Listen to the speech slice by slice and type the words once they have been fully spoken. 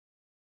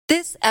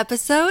This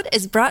episode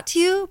is brought to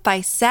you by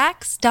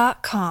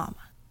Sax.com.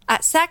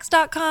 At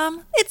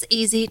Sax.com, it's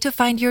easy to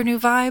find your new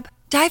vibe.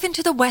 Dive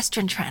into the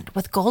Western trend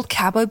with gold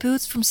cowboy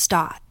boots from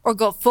Stott, or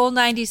go full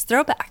 90s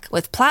throwback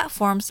with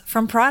platforms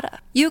from Prada.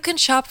 You can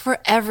shop for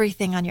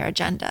everything on your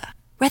agenda,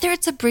 whether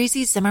it's a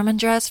breezy Zimmermann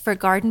dress for a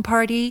garden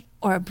party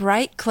or a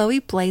bright Chloe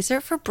blazer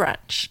for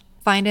brunch.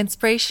 Find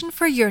inspiration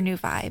for your new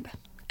vibe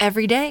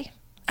every day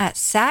at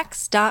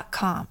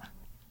Sax.com.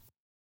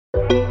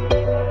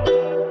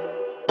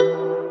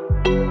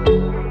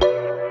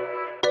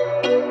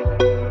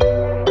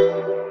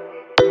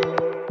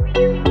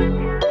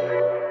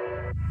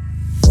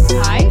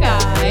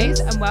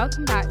 And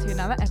welcome back to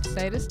another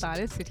episode of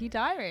Stylist City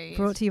Diaries.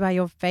 Brought to you by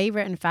your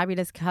favourite and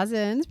fabulous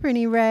cousins,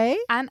 Prinny Ray.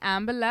 And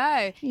Amber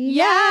Lowe.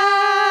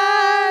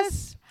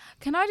 Yes!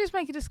 Can I just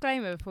make a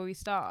disclaimer before we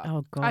start?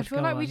 Oh, God. I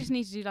feel like we just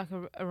need to do like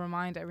a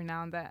reminder every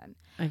now and then.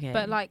 Okay.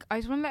 But like, I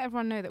just want to let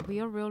everyone know that we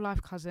are real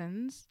life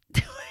cousins.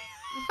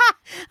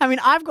 I mean,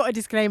 I've got a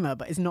disclaimer,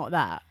 but it's not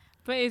that.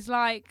 But it's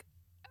like,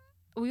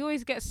 we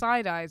always get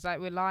side eyes like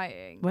we're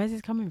lying. Where's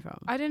this coming from?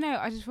 I don't know.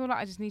 I just feel like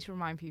I just need to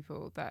remind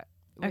people that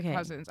we're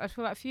cousins. I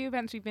feel like a few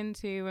events we've been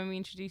to, when we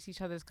introduce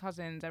each other as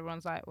cousins,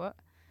 everyone's like, what?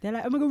 They're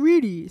like, oh my God,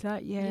 really? It's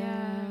like,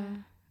 yeah.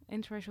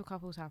 Interracial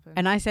couples happen.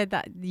 And I said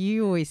that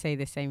you always say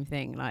the same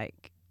thing,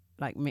 like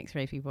mixed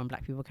race people and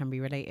black people can be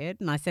related.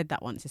 And I said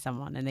that once to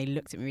someone and they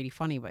looked at me really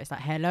funny, but it's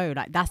like, hello,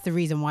 like that's the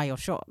reason why you're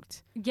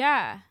shocked.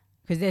 Yeah.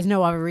 Because there's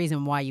no other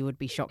reason why you would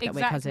be shocked that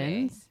we're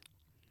cousins.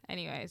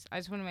 Anyways, I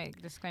just want to make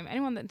a disclaimer.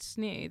 Anyone that's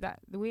new, that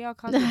we are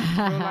cousins,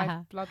 real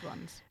life blood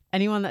ones.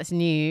 Anyone that's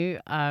new,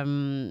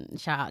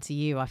 shout out to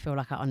you. I feel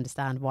like I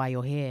understand why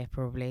you're here,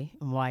 probably,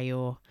 and why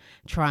you're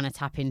trying to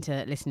tap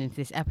into listening to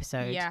this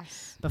episode.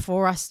 Yes.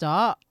 Before I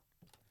start,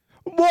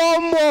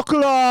 Bomber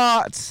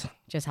clot!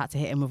 Just had to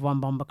hit him with one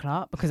bomber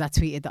clot because I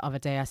tweeted the other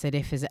day. I said,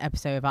 if there's an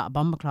episode about a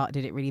bomber clot,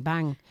 did it really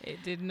bang?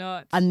 It did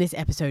not. And this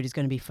episode is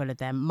going to be full of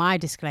them. My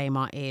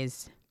disclaimer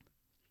is,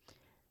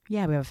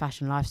 yeah, we have a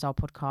fashion lifestyle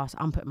podcast.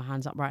 I'm putting my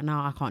hands up right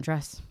now. I can't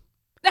dress.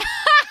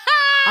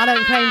 I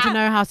don't claim to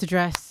know how to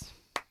dress.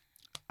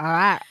 All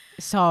right.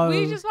 So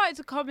we just like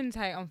to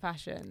commentate on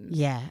fashions.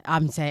 Yeah,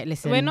 I'm saying,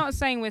 listen. We're not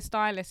saying we're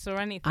stylists or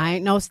anything. I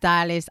ain't no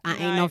stylist. I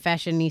ain't no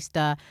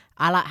fashionista.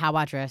 I like how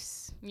I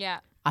dress.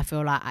 Yeah. I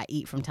feel like I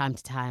eat from time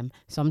to time.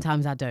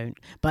 Sometimes I don't,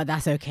 but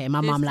that's okay.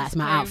 My mum likes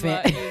my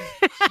outfit.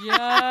 You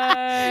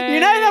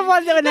know the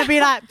ones that when they be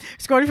like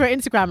scrolling through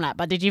Instagram, like,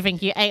 but did you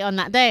think you ate on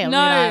that day? No,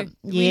 like,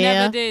 we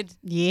never did.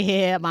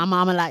 Yeah, my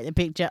mama liked the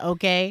picture.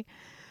 Okay.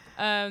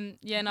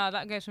 Yeah, no,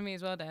 that goes for me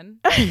as well. Then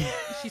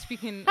she's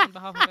speaking on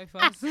behalf of both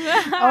of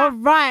us. All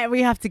right,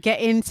 we have to get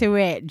into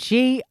it.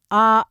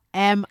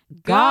 GRM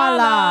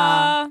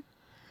Gala.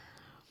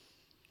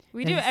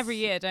 We do it every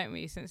year, don't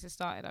we? Since it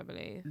started, I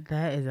believe.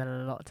 There is a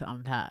lot to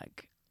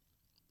unpack.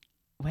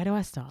 Where do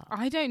I start?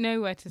 I don't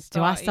know where to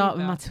start. Do I start either.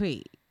 with my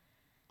tweet?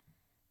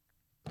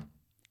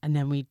 And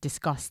then we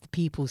discuss the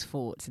people's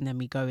thoughts and then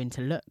we go into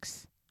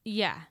looks.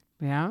 Yeah.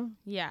 Yeah?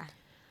 Yeah.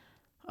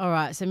 All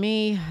right, so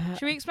me...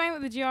 Should we explain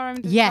what the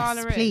GRM Gala is?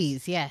 Yes,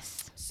 please,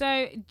 yes. So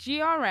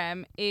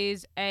GRM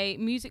is a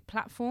music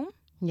platform.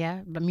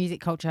 Yeah, but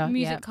music culture.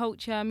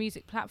 Culture,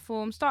 music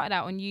platform. Started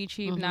out on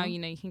YouTube. Now, you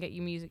know, you can get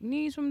your music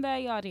news from there,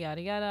 yada,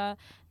 yada, yada.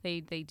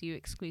 They do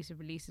exclusive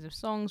releases of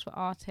songs for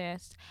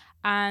artists.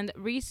 And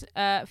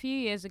a few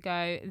years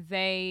ago,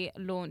 they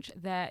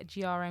launched their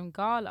GRM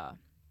Gala,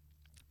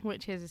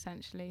 which is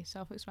essentially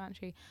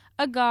self-explanatory,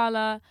 a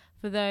gala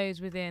for those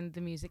within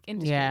the music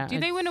industry. Yeah, do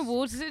they win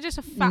awards? Is it just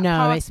a fat no,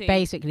 party? it's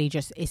basically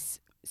just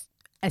it's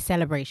a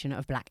celebration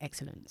of black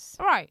excellence.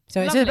 All right.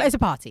 So it's a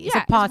party. It's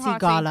Yeah, a party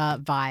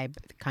gala vibe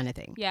kind of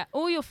thing. Yeah,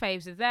 all your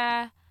faves are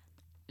there.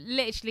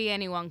 Literally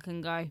anyone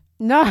can go.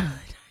 No, don't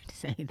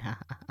say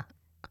that.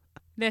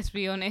 Let's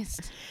be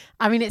honest.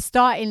 I mean, it's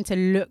starting to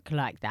look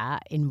like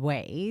that in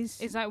ways.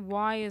 It's like,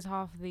 why is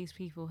half of these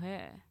people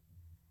here?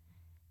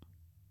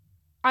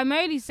 I'm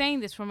only saying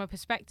this from a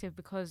perspective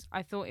because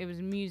I thought it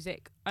was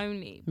music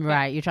only.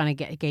 Right, you're trying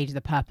to gauge the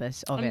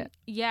purpose of it.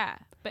 Yeah,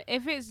 but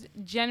if it's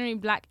genuinely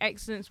black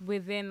excellence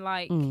within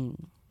like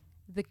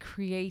the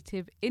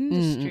creative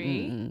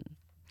industry,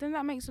 then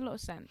that makes a lot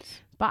of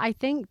sense. But I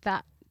think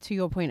that, to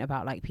your point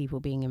about like people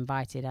being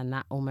invited and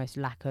that almost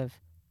lack of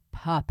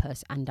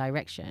purpose and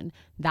direction,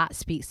 that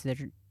speaks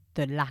to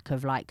the lack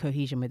of like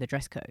cohesion with the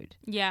dress code.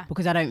 Yeah.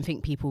 Because I don't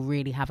think people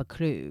really have a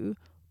clue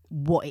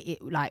what it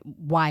like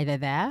why they're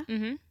there.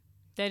 Mm-hmm.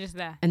 They're just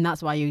there. And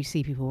that's why you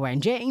see people wearing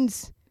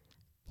jeans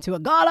to a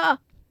gala.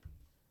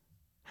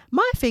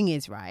 My thing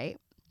is, right,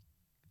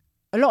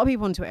 a lot of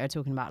people on Twitter are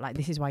talking about like,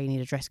 this is why you need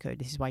a dress code.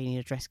 This is why you need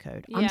a dress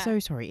code. Yeah. I'm so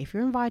sorry. If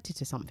you're invited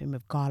to something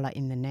with gala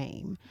in the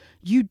name,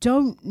 you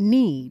don't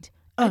need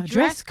a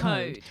dress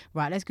code.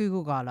 Right, let's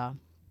Google gala.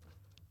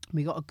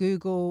 We got to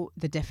Google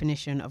the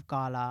definition of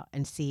gala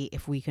and see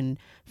if we can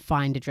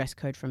find a dress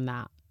code from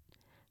that.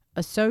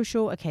 A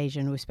social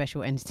occasion with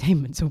special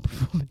entertainments or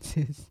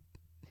performances.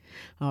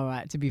 All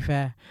right, to be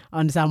fair, I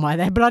understand why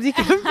they're bloody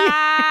confused.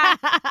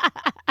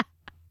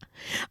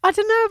 I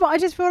don't know, but I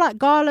just feel like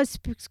gala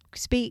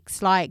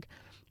speaks like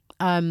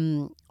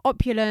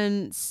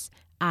opulence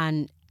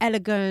and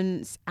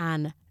elegance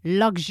and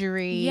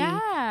luxury.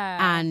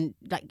 Yeah. And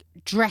like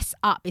dress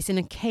up. It's an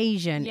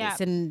occasion. Yeah.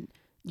 It's an,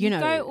 you know.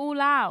 Go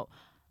all out.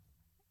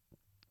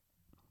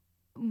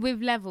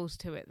 With levels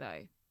to it,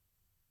 though.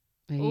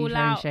 Are you all throwing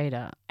out shade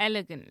at?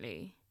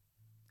 Elegantly.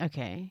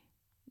 Okay.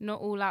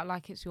 Not all out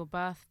like it's your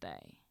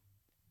birthday.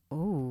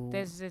 Ooh.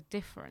 There's a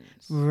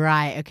difference.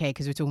 Right, okay,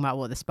 because we're talking about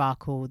what the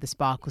sparkle.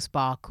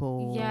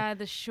 Yeah,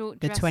 the short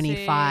the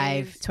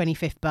dresses.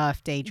 25th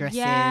birthday dresses.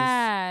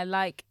 Yeah,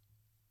 like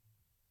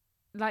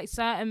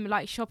certain,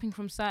 like shopping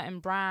from certain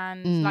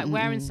brands, like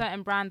wearing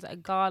certain brands at a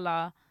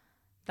gala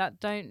that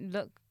don't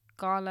look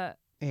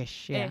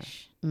gala-ish. Yeah.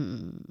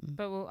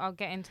 But I'll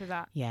get into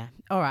that. Yeah.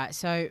 All right,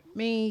 so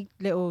me,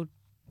 little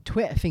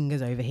Twitter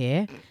fingers over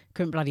here,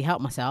 couldn't bloody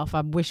help myself.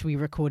 I wish we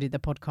recorded the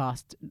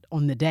podcast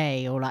on the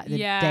day or like the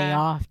day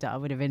after. I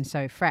would have been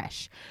so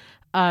fresh.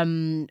 But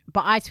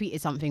I tweeted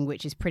something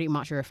which is pretty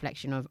much a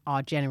reflection of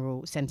our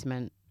general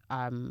sentiment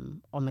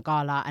on the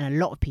gala and a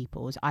lot of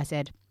people's. I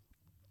said,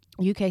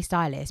 UK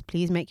stylists,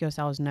 please make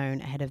yourselves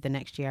known ahead of the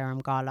next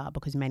GRM gala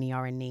because many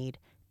are in need.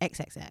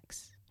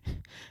 XXX.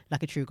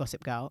 Like a true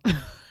gossip girl. I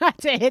had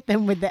to hit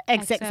them with the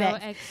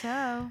XXX.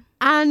 XO.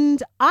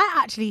 And I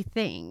actually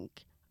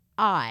think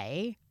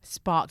I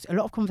sparked a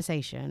lot of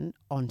conversation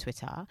on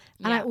Twitter,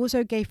 and I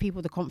also gave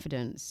people the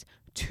confidence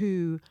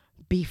to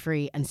be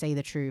free and say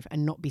the truth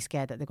and not be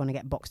scared that they're going to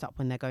get boxed up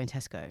when they're going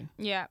Tesco.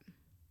 Yeah.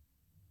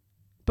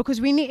 Because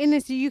we need, in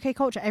this UK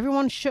culture,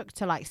 everyone's shook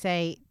to like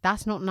say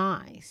that's not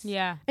nice.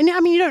 Yeah. And I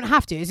mean, you don't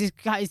have to.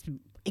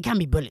 It can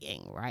be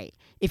bullying, right?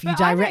 If you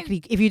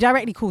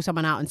directly call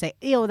someone out and say,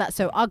 "Ew, that's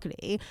so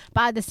ugly,"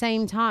 but at the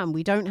same time,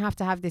 we don't have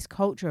to have this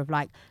culture of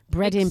like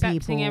breading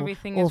people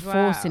or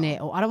forcing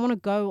it. Or I don't want to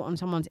go on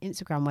someone's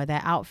Instagram where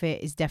their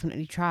outfit is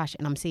definitely trash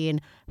and I'm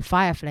seeing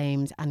fire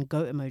flames and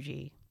goat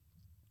emoji.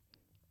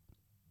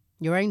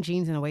 You're wearing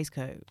jeans and a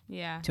waistcoat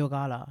to a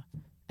gala,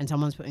 and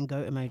someone's putting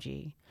goat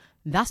emoji.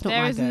 That's not my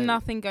goat. There is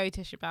nothing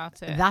goatish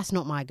about it. That's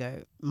not my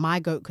goat.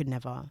 My goat could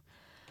never.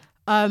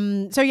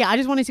 So yeah, I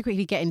just wanted to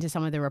quickly get into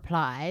some of the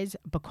replies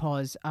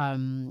because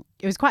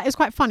it was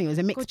quite funny. It was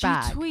a mixed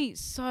bag. You tweet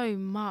so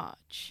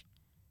much.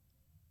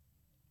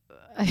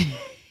 I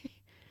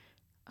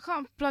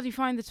can't bloody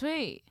find the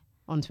tweet.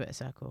 On Twitter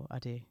Circle, I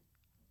do.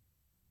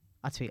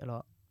 I tweet a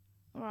lot.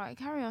 All right,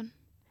 carry on.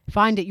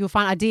 Find it. You'll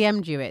find. I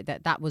DM'd you it.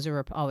 That was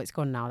a. Oh, it's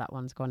gone now. That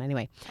one's gone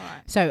anyway. All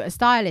right. So a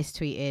stylist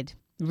quote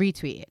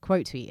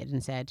tweeted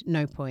and said,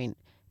 "No point.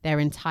 They're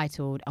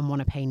entitled and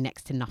want to pay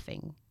next to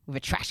nothing." With a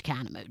trash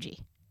can emoji.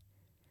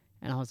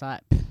 And I was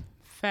like,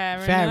 fair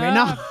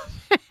enough.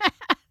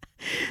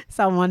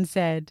 Someone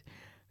said,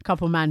 a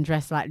couple man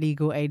dressed like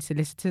legal aid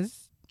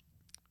solicitors.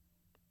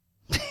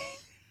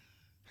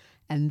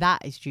 And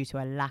that is due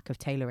to a lack of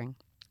tailoring.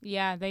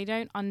 Yeah, they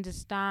don't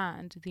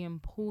understand the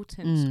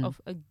importance of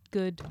a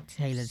good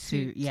tailored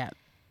suit. Yeah.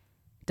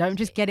 Don't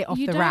just get it off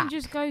the rack. You don't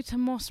just go to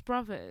Moss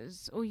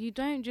Brothers or you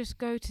don't just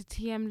go to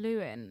TM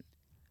Lewin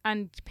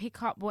and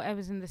pick up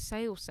whatever's in the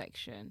sales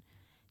section.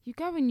 You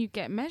go and you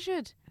get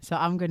measured. So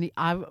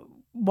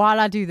while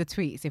I do the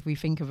tweets, if we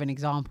think of an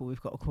example,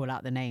 we've got to call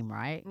out the name,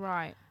 right?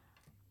 Right.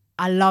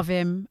 I love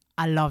him.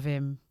 But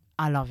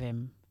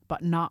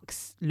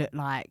Nux looked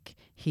like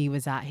he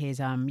was at his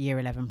year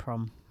 11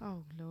 prom.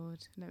 Oh,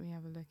 Lord. Let me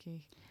have a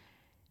lookie.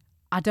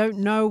 I don't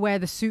know where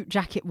the suit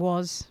jacket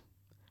was.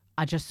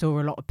 I just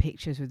saw a lot of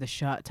pictures with the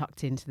shirt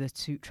tucked into the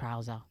suit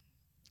trouser.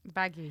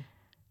 Baggy.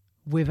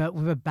 With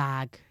a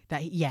bag.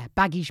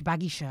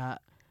 Baggy shirt.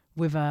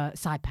 With a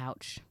side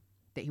pouch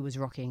that he was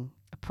rocking.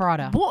 A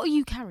Prada. What are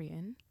you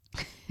carrying?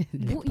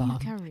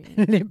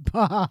 Lip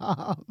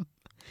balm.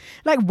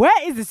 Like,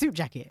 where is the suit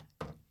jacket?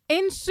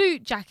 In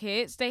suit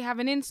jackets, they have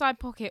an inside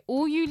pocket.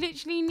 All you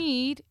literally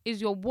need is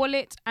your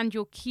wallet and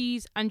your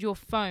keys and your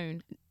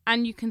phone.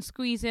 And you can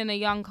squeeze in a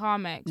young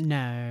Carmex.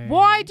 No.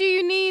 Why do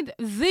you need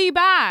the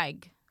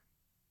bag?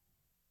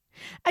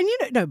 And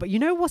but you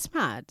know what's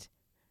mad?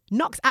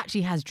 Knox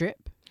actually has drip.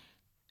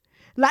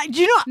 Like,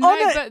 do you know?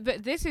 No,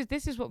 but this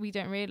is what we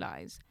don't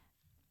realize.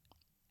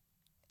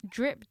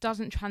 Drip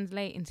doesn't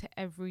translate into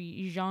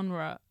every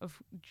genre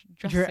of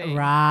dressing.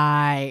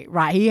 Right.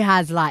 He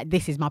has like,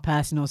 this is my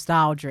personal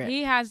style drip.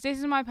 This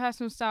is my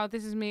personal style.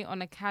 This is me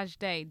on a cash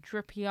day,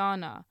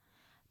 Drippiana.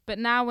 But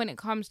now when it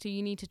comes to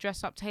you need to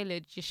dress up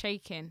tailored, you're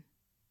shaking.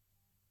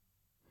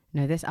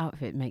 No, this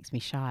outfit makes me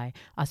shy.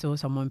 I saw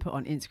someone put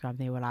on Instagram.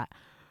 They were like,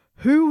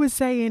 Who was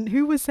saying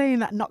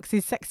that Nox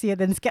is sexier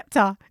than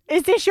Skepta?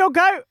 Is this your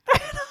goat? I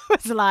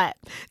was like,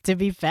 to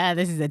be fair,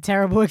 this is a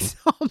terrible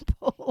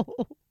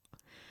example.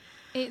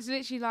 It's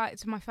literally like,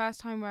 it's my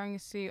first time wearing a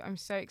suit. I'm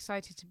so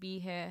excited to be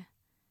here.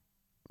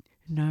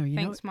 No,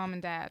 Thanks, Mum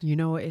and Dad. You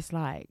know what it's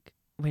like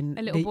when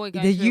a little boy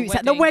goes the to a youth's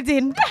at the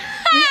wedding,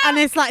 and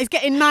it's like it's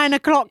getting 9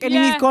 o'clock, and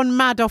he's gone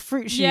mad off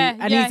fruit shoot,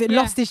 and he's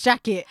lost his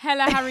jacket.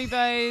 Hella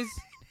Haribos,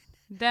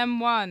 them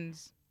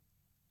ones.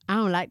 I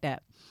don't like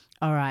that.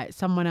 All right,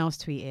 someone else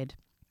tweeted.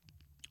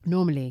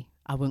 Normally,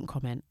 I wouldn't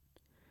comment,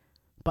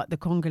 But the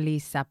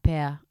Congolese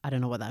sapeur, I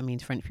don't know what that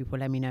means, French people,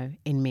 let me know,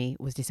 in me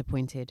was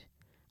disappointed.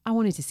 I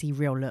wanted to see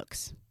real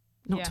looks,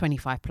 not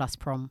 25 plus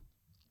prom.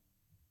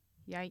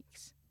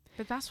 Yikes.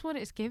 But that's what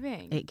it's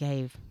giving. It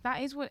gave.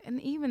 That is what, and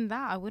even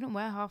that, I wouldn't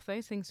wear half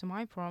those things to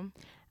my prom.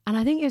 And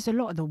I think it's a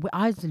lot of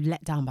I was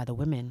let down by the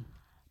women.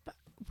 But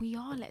we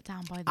are let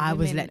down by the women. I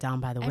was let down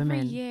by the women.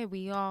 Every year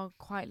we are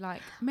quite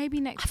like, maybe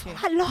next year.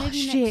 Like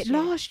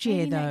last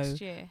year though,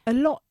 a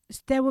lot,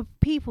 there were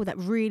people that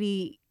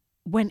really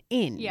went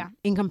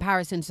in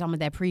comparison to some of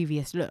their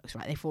previous looks,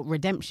 right? They thought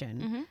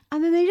redemption,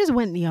 and then they just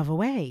went the other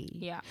way.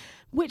 Yeah.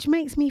 Which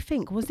makes me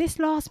think, was this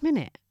last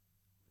minute?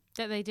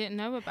 That they didn't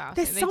know about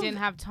it. They didn't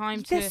have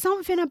time to. There's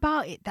something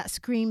about it that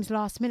screams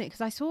last minute,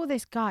 because I saw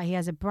this guy, he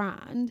has a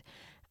brand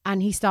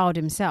and he styled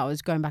himself. I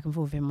was going back and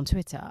forth with him on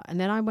Twitter. And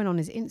then I went on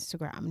his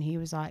Instagram and he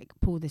was like,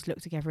 pull this look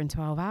together in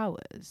 12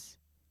 hours.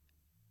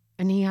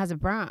 And he has a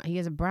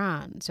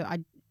brand. So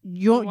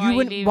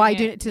why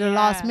do it to the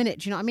last minute?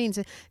 Do you know what I mean?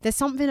 So there's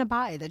something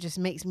about it that just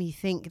makes me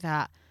think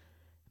that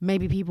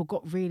maybe people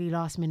got really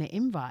last minute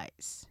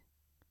invites.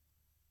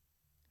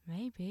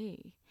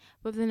 Maybe.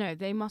 But no,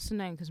 they must have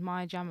known, because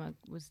Maya Jama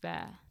was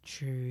there.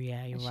 True,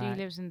 yeah, you're right.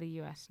 She lives in the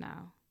US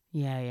now.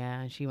 Yeah,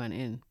 and she went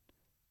in.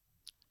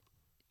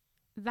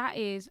 That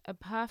is a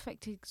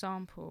perfect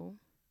example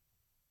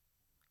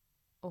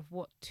of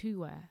what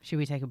to wear. Should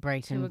we take a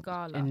break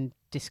and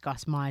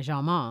discuss Maya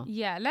Jama?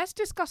 Yeah, let's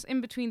discuss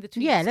in between the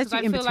tweets. Yeah, let's do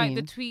in between. I feel like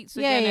the tweets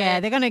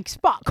are they're going to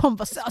spark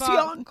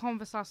conversation.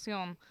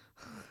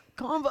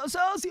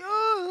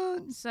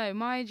 Conversation. So,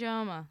 Maya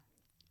Jama.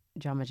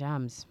 Jama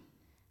Jams.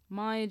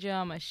 Maya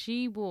Jama,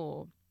 she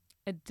wore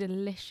a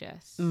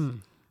delicious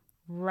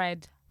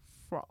red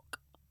frock.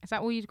 Is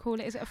that what you'd call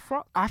it? Is it a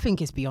frock? I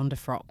think it's beyond a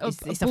frock.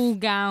 It's a ball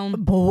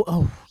gown.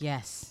 Oh,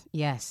 yes.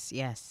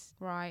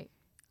 Right.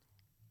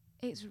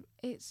 It's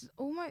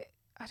almost,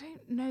 I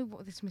don't know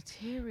what this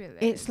material is.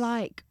 It's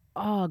like,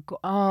 is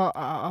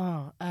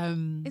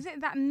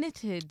it that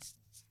knitted?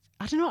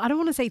 I don't know. I don't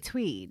want to say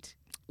tweed.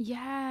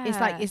 Yeah.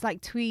 It's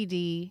like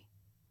tweedy.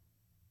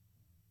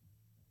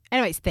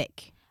 Anyway, it's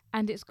thick.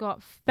 And it's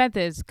got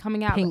feathers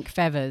coming out. Pink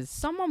feathers.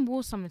 Someone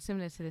wore something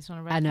similar to this on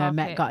a red carpet. I know,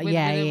 with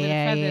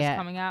feathers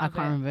coming out of it. I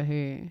can't remember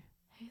who.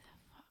 Who the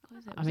fuck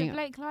was it? Was it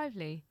Blake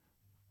Lively?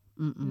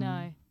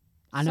 No.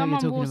 I know Someone you're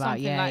talking wore about.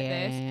 Something like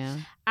this. Yeah.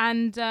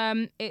 And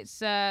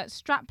it's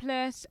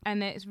strapless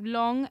and it's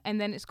long,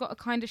 and then it's got a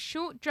kind of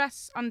short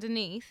dress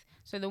underneath,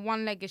 so the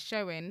one leg is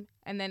showing,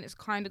 and then it's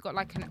kind of got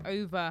like an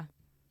over,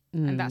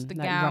 and that's the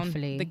gown,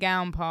 roughly. The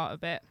gown part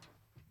of it.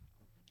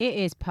 It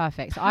is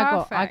perfect. So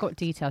I got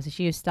details. So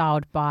she was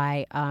styled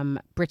by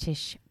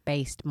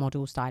British-based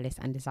model, stylist,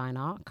 and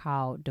designer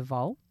Carl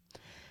DeVol,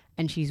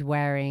 and she's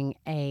wearing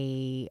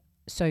a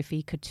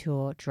Sophie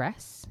Couture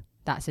dress.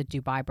 That's a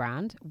Dubai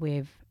brand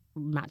with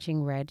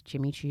matching red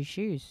Jimmy Choo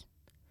shoes.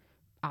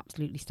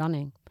 Absolutely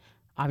stunning.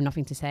 I have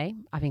nothing to say.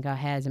 I think her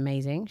hair is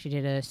amazing. She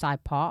did a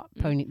side part,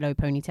 low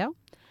ponytail,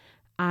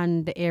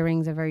 and the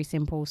earrings are very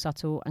simple,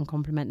 subtle, and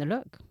complement the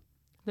look.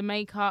 The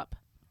makeup,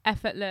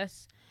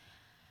 effortless.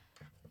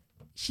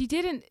 Do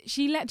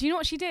you know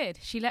what she did?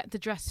 She let the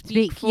dress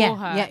speak for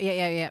her.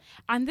 Yeah.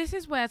 And this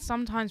is where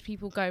sometimes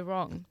people go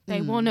wrong. They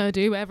want to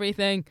do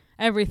everything.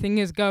 Everything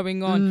is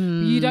going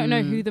on. You don't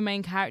know who the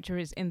main character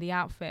is in the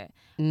outfit.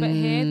 But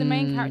here, the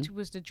main character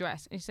was the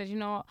dress. And she said, you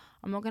know what?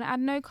 I'm not going to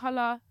add no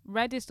colour.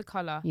 Red is the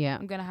colour. Yeah.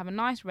 I'm going to have a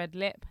nice red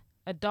lip.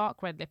 A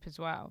dark red lip as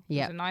well.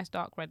 Yeah. It's a nice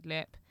dark red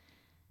lip.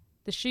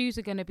 The shoes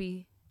are going to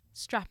be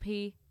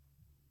strappy.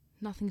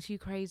 Nothing too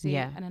crazy.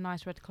 Yeah. And a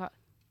nice red colour.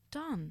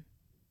 Done.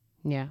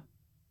 Yeah.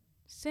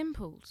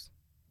 Simples.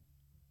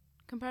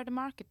 Compared to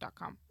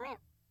market.com.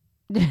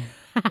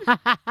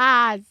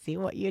 I see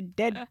what you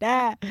did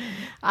there.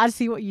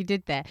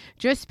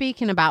 Just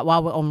speaking about,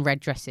 while we're on red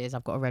dresses,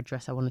 I've got a red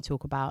dress I want to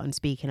talk about, and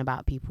speaking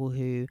about people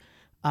who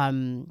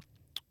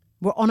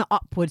were on an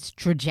upwards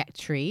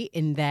trajectory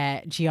in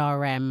their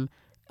GRM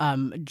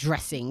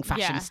dressing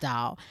fashion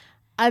style,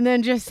 and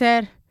then just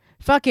said,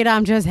 fuck it,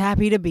 I'm just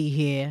happy to be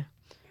here.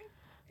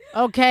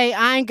 Okay,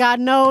 I ain't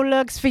got no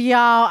looks for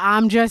y'all.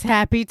 I'm just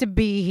happy to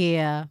be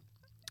here.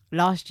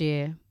 Last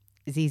year,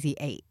 ZZ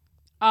 8.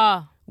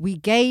 We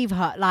gave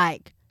her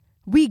the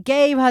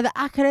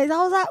accolades.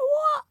 I was like,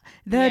 what?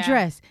 The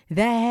dress,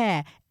 the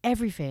hair,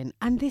 everything.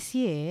 And this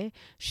year,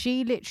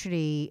 she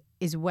literally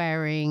is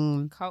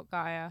wearing Cult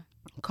Gaia.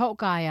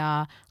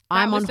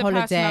 I'm on holiday. That was the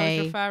person I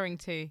was referring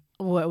to.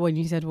 When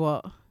you said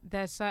what?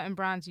 There's certain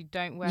brands you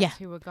don't wear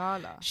to a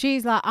gala.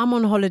 She's like, I'm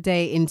on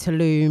holiday in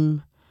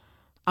Tulum.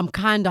 I'm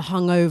kind of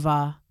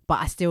hungover, but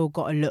I still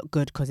got to look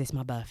good because it's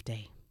my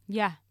birthday.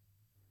 Yeah.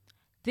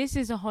 This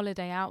is a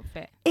holiday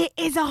outfit. It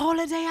is a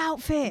holiday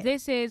outfit.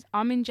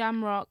 I'm in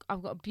Jamrock.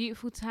 I've got a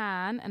beautiful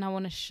tan and I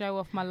want to show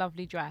off my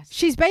lovely dress.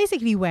 She's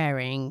basically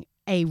wearing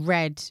a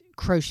red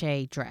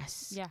crochet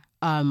dress. Yeah.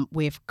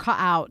 With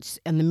cutouts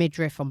in the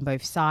midriff on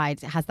both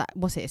sides. It has that,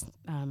 what's it?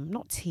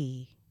 Not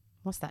T.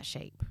 What's that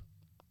shape?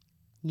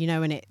 You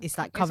know, when it's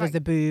like covers the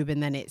boob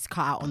and then it's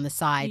cut out on the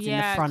sides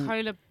and the front.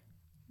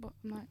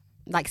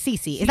 like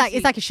CC.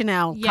 It's like a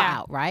Chanel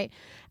cutout, right?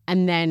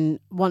 And then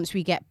once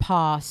we get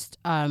past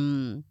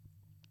the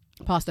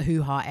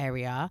hoo-ha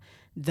area,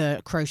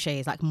 the crochet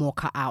is like more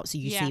cut out, so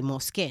you see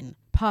more skin.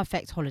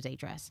 Perfect holiday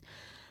dress.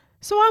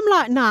 So I'm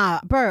like, nah,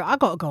 bro, I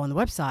gotta go on the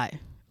website.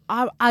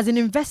 As an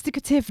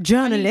investigative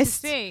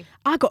journalist, I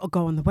gotta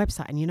go on the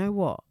website. And you know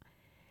what?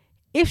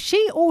 If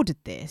she ordered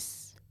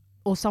this,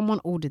 or someone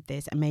ordered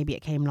this, and maybe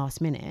it came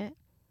last minute,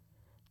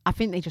 I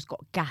think they just got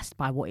gassed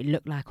by what it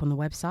looked like on the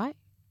website.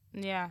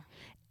 Yeah.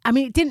 I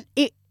mean,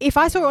 if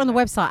I saw it on the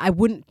website, I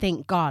wouldn't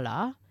think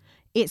gala.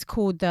 It's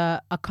called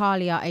the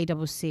Akalia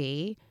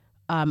ACC,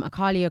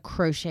 Akalia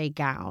crochet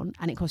gown,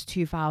 and it costs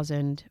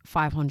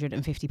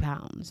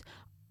 £2,550.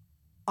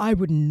 I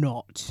would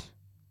not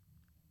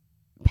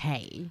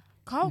pay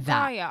Cult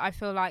that. Gaia, I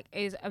feel like,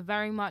 is a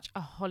very much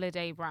a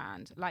holiday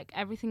brand. Like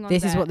everything on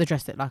This there. is what the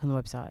dress looked like on the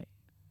website.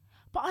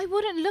 But I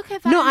wouldn't look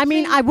at that. No, and I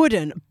mean, think- I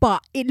wouldn't,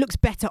 but it looks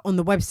better on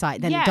the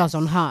website than it does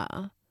on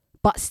her.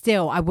 But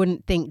still, I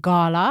wouldn't think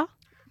gala.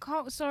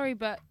 Sorry,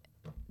 but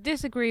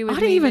disagree with me. I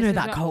didn't even This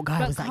know is that not- Cult Gaia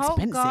but was that Cult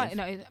expensive. Gaia,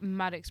 no, it's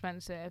mad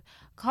expensive.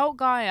 Cult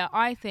Gaia,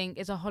 I think,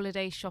 is a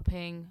holiday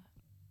shopping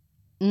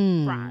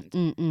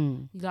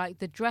brand. Like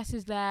the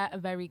dresses there are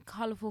very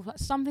colourful,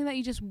 something that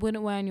you just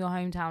wouldn't wear in your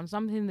hometown,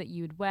 something that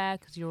you would wear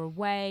because you're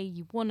away,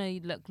 you want to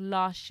look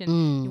lush,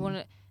 and you want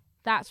to.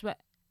 That's what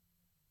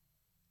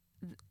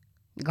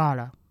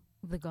Gala.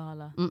 the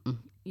gala. Mm-mm.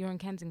 You're in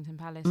Kensington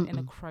Palace in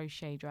a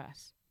crochet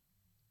dress.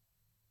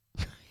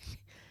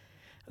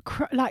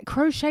 Like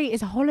crochet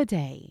is a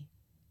holiday.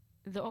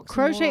 The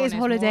Crochet is oxymoron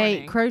holiday.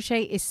 morning.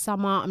 Crochet is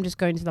summer. I'm just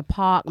going to the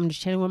park. I'm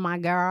just chilling with my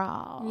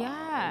girl.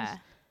 Yeah.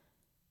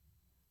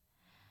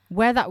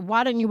 Wear that.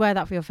 Why don't you wear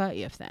that for your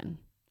 30th then?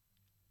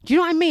 Do you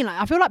know what I mean? Like,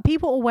 I feel like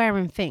people are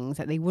wearing things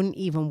that they wouldn't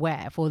even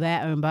wear for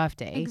their own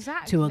birthday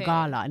to a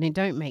gala, and it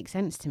don't make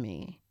sense to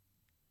me.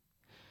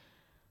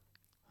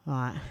 All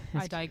right.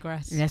 I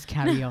digress. Let's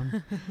carry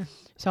on.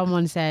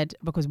 Someone said,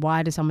 because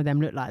why do some of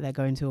them look like they're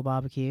going to a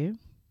barbecue?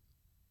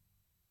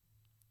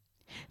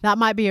 That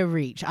might be a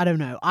reach. I don't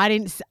know. I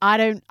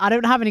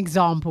don't have an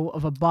example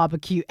of a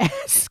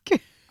barbecue-esque.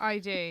 I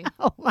do.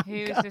 Oh my Who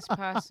is God. this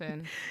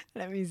person?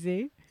 Let me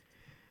see.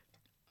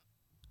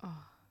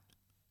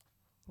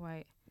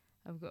 Wait,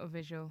 I've got a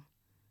visual.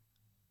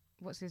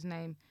 What's his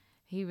name?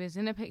 He was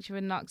in a picture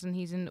with Nux and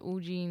he's in all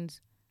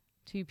jeans,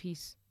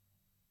 2-piece.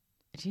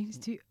 Jeans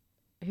too.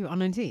 Who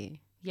on NT?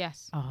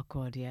 Yes. Oh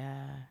God,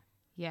 yeah.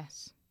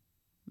 Yes.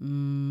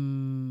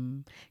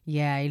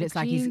 Yeah, he looks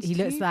like he Jeans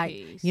looks like,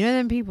 two-piece. you know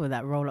them people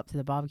that roll up to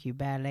the barbecue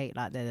bare late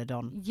like they're the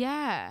Don.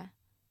 Yeah.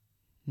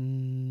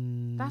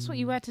 That's what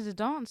you wear to the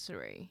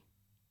dancery.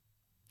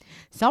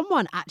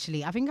 Someone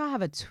actually, I think I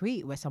have a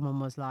tweet where someone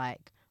was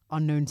like,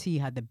 Unknown T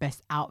had the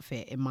best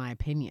outfit in my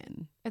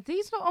opinion. Are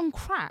these not on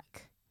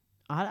crack?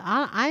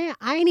 I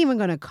ain't even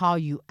gonna call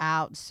you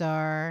out,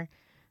 sir.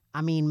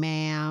 I mean,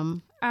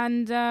 ma'am.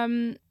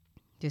 And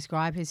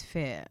Describe his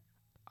fit.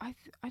 I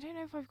don't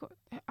know if I've got.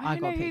 I I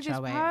don't got a know who picture, this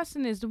wait.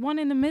 person is. The one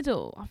in the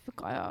middle. I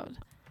forgot.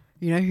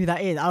 You know who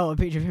that is? I got a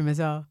picture of him as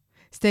well.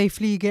 Stay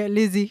Flea, get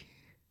Lizzie.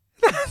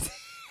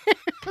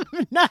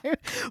 No.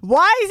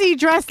 Why is he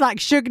dressed like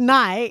Suge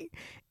Knight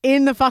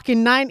in the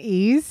fucking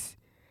 90s?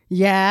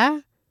 Yeah.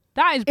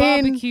 That is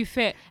barbecue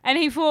fit. And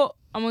he thought,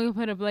 I'm going to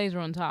put a blazer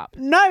on top.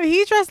 No,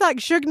 he's dressed like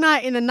Suge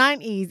Knight in the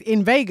 90s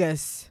in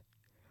Vegas.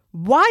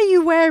 Why are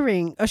you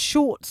wearing a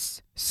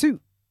shorts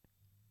suit?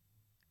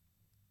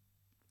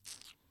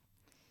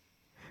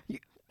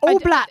 All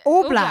black.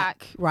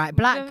 Right,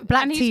 black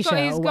and t-shirt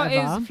he's or got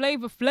whatever. his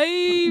Flavor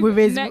Flav With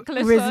his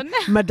necklace on.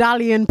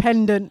 medallion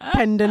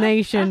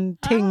pendonation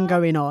ting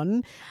going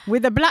on,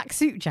 with a black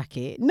suit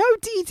jacket. No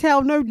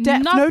detail, no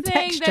depth, no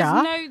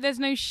texture. There's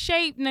no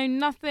shape, no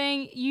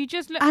nothing. You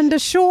just look. And the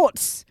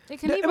shorts. They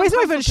can No, even it's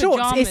not come even from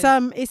shorts.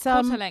 pajamas. It's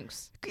Quarter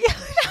lengths.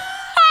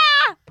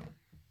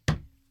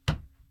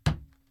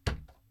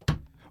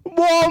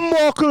 One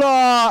more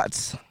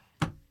clot.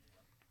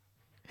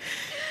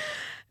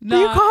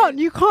 No,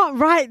 You can't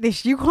write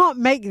this. You can't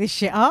make this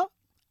shit up.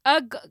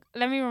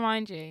 let me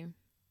remind you,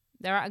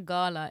 they're at a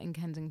gala in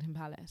Kensington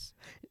Palace.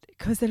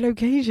 Because the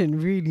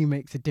location really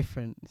makes a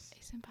difference.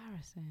 It's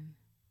embarrassing.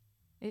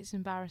 It's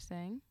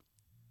embarrassing.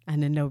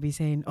 And then they'll be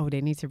saying, "Oh,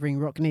 they need to bring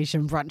Rock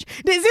Nation brunch."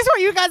 Is this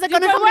what you guys are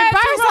going to You're come gonna wear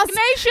embarrass to Rock us?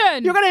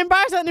 Nation. You're going to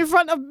embarrass us in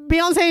front of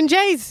Beyonce and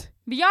Jay's.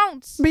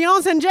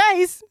 Beyonce and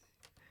Jay's.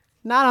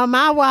 Not on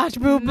my watch,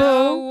 boo boo.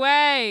 No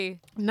way.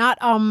 Not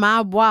on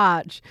my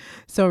watch.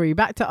 Sorry,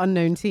 back to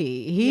Unknown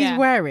T. He's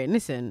wearing,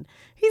 listen,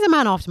 he's a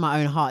man after my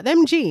own heart.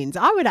 Them jeans,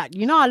 I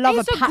love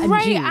It's a pattern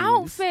great jeans.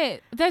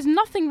 outfit. There's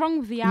nothing wrong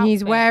with the outfit.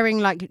 He's wearing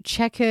like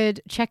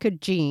checkered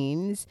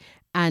jeans,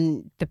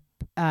 and the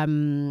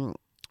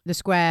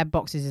square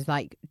boxes is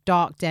like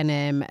dark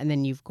denim, and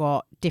then you've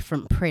got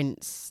different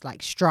prints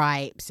like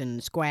stripes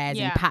and squares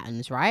and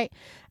patterns, right?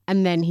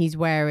 And then he's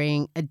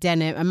wearing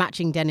a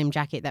matching denim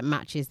jacket that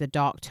matches the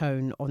dark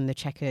tone on the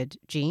checkered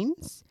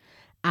jeans,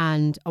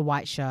 and a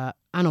white shirt,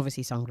 and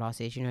obviously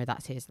sunglasses. You know,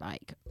 that's his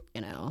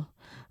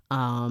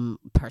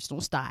personal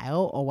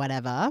style or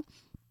whatever.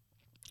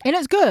 It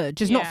looks good,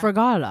 just not Yeah. for a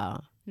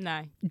gala.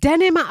 No.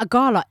 Denim at a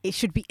gala, it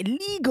should be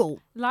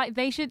illegal. Like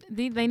they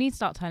need to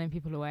start turning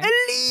people away.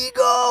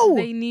 Illegal!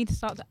 They need to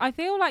start. I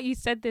feel like you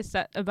said this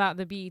about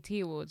the BET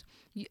Awards.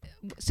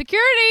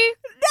 Security.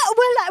 No,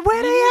 where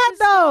You they need at to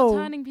start though?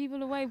 turning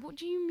people away. What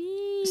do you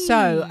mean?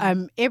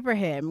 So,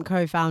 Ibrahim,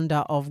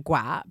 co-founder of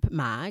GWAP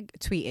Mag,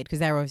 tweeted, because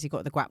they're obviously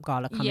got the GWAP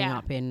gala coming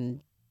up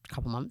in a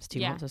couple months,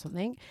 2 months or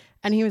something.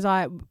 And he was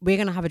like, we're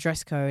going to have a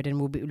dress code and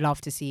we'd love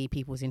to see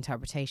people's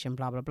interpretation,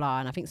 blah, blah, blah.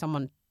 And I think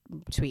someone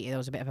tweeted, there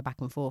was a bit of a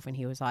back and forth, and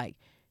he was like,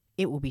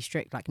 it will be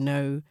strict, like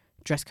no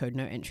dress code,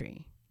 no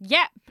entry.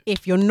 Yep.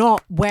 If you're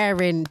not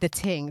wearing the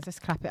tings, let's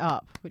clap it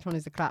up. Which one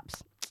is the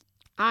claps?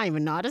 I don't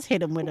even know. I just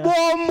hit him with a...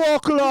 One more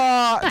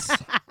clot.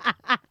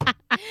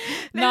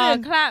 No,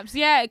 claps,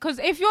 yeah. Because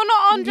if you're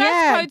not on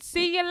dress code,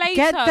 see you later.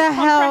 Get the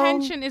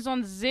Comprehension is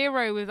on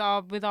 0 with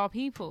our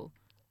people.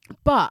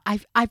 But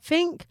I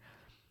think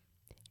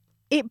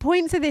it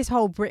points to this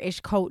whole British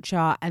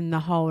culture and the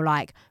whole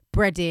like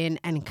breading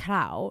and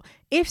clout.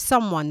 If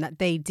someone that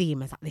they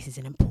deem as like, this is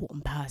an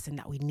important person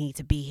that we need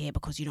to be here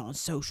because, you know, on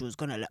social is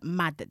going to look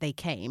mad that they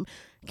came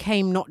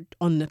not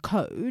on the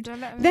code,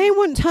 they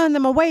wouldn't turn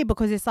them away,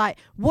 because it's like,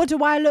 what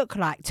do I look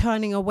like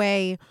turning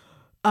away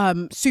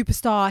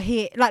superstar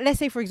here? Like, let's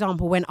say, for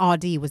example, when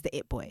RD was the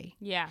it boy.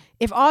 Yeah.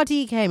 If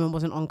RD came and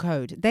wasn't on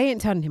code, they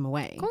ain't turning him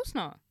away. Of course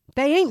not.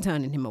 They ain't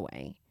turning him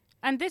away.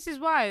 And this is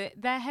why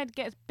their head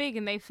gets big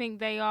and they think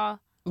they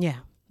are... Yeah.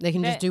 They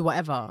can just do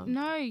whatever.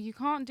 No, you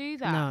can't do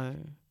that. No.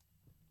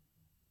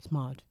 It's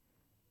mad.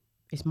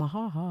 It's my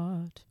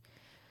heart.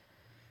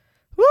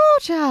 Woo,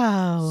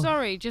 child.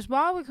 Sorry, just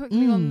while we're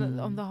quickly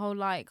on the whole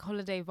like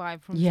holiday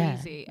vibe from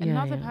Jeezy,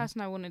 another person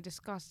I want to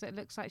discuss that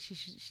looks like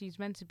she's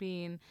meant to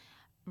be in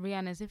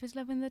Rihanna's "If It's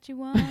Loving That You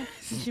Want,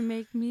 You Should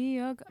Make Me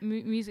Your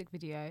music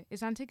video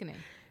is Antigone.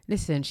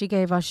 Listen, she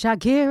gave us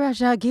Shakira.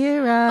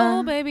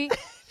 Oh baby,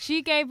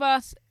 she gave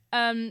us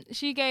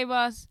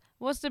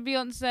what's the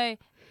Beyonce?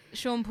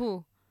 Sean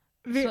Paul.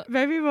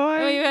 Baby boy.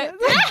 Wait.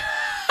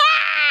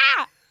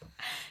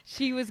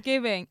 She was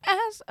giving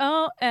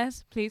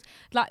SOS, please.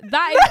 Like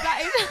that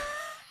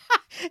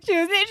is She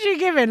was literally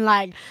giving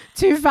like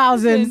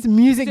 2000s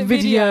music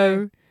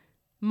video.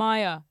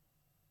 Maya.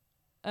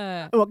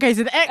 What case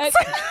of the X?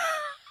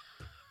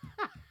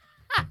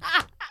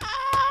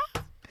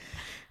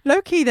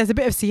 Low key, there's a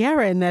bit of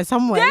Sierra in there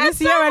somewhere. There's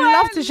Sierra someone.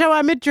 loves to show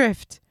her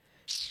midriff.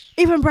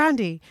 Even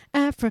Brandy.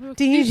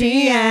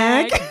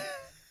 Aphrodisiac.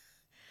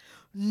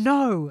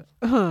 No.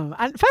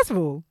 And first of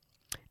all,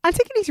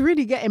 Antigone's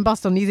really getting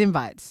bust on these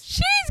invites.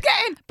 She's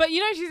getting, but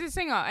you know she's a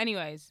singer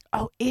anyways.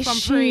 Oh, is From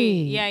she?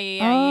 Pre.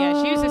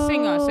 Yeah. She was a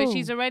singer, so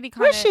she's already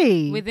kind Was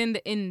she? of within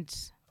the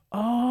ins.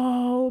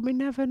 Oh, we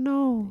never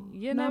know.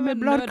 You Now never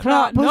me blood know.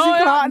 clot, pussy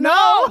No, clot,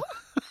 no.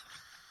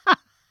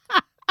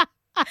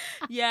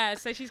 Yeah,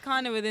 so she's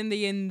kind of within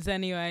the ins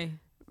anyway.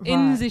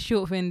 Ins is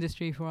short for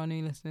industry for our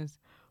new listeners.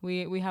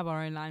 We have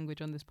our own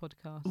language on this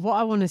podcast. What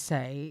I want to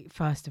say,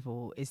 first of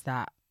all, is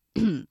that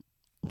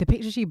the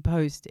picture she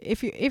posted,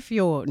 if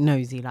you're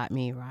nosy like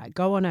me, right,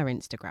 go on her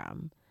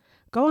Instagram,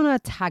 go on her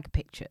tag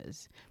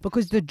pictures,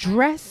 because the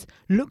dress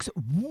looks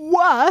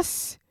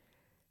worse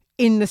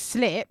in the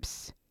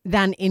slips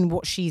than in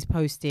what she's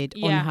posted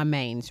on her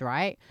mains,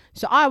 right?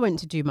 So I went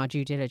to do my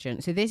due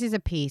diligence. So this is a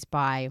piece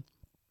by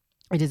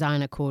a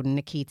designer called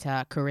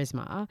Nikita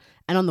Charisma,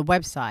 and on the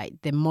website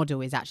the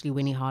model is actually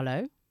Winnie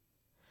Harlow.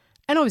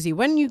 And obviously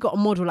when you got a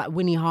model like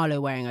Winnie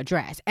Harlow wearing a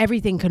dress,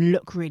 everything can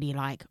look really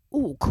like,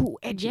 oh, cool,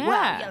 edgy.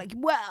 Yeah. You're like,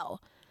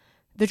 well,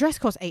 the dress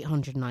cost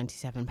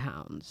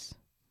 £897.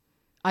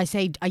 I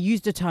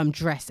use the term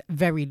dress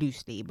very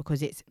loosely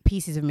because it's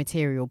pieces of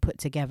material put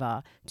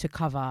together to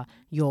cover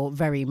your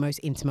very most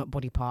intimate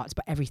body parts,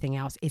 but everything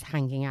else is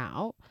hanging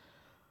out.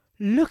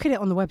 Look at it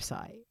on the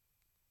website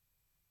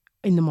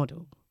in the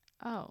model.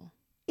 Oh.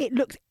 It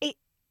looks It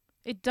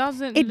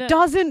doesn't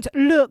doesn't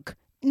look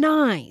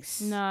nice.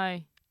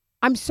 No.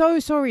 I'm so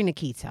sorry,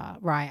 Nikita.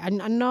 Right. I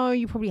know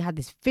you probably had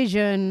this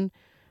vision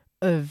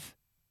of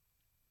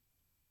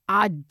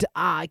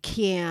I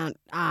can't,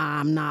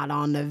 I'm not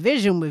on the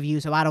vision with you,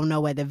 so I don't know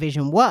where the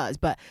vision was.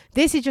 But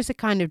this is just a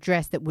kind of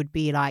dress that would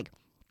be like,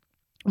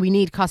 we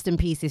need custom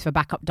pieces for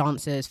backup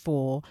dancers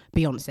for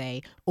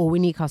Beyonce, or we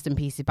need custom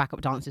pieces,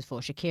 backup dancers for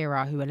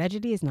Shakira, who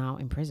allegedly is now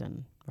in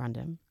prison.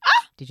 Random.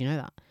 Did you know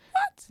that?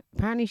 What?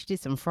 Apparently she did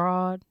some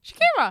fraud.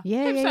 Shakira?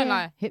 Yeah, Hips yeah, don't yeah.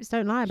 lie. Hips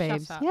don't lie, Shut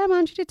babes. up. Yeah,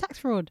 man, she did tax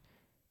fraud.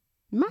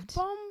 Mad.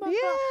 Bomba.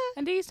 Yeah.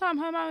 And these time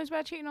her man was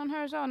about cheating on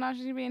her as well. Now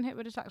she's being hit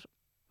with a tax.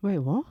 Wait,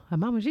 what? Her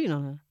mum was cheating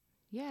on her?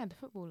 Yeah, the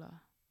footballer.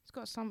 He's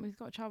got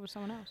a child with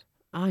someone else.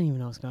 I don't even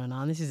know what's going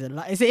on. This is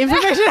it's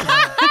information.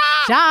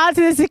 Shout out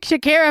to the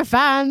Shakira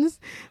fans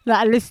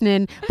that are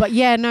listening. But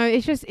yeah, no,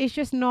 it's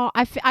just not.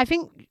 I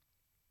think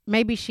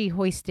maybe she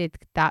hoisted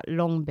that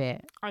long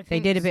bit. They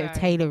did a bit of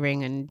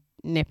tailoring and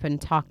nip and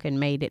tuck and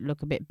made it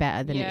look a bit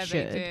better than it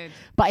should. They did.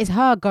 But it's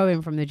her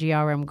going from the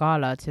GRM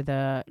gala to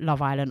the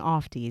Love Island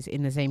afties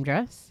in the same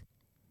dress.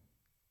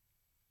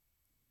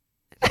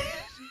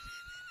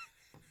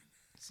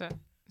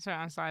 So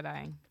I'm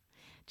side-eyeing.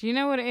 Do you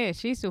know what it is?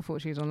 She still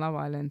thought she was on Love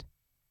Island.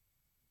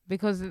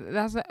 Because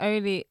that's the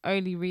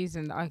only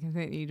reason that I can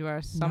think you'd wear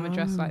a summer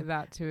dress like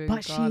that to a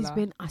But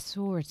gala. I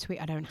saw a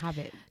tweet, I don't have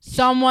it.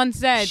 Someone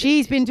said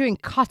She's been doing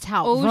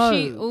cutout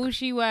Vogue. all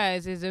she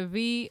wears is a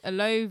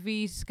low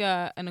V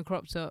skirt and a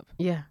crop top.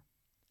 Yeah.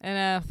 And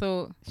I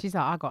thought, She's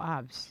like, I got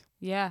abs.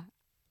 yeah.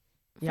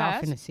 Yeah, I'm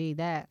Fairs. finna see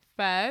that.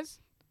 Fairs.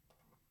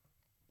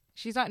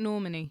 She's like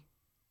Normani.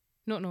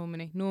 Not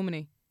Normani.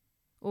 Normani.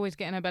 Always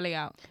getting her belly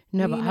out.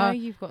 No, Well, but you know her,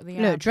 you've got the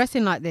look, abs.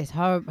 dressing like this,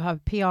 her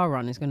PR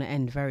run is going to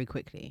end very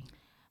quickly.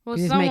 Well,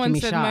 'cause it's making someone me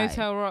said shy.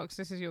 Motel Rocks,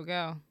 this is your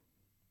girl.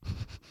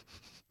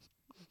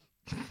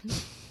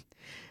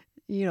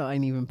 You know, I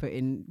ain't even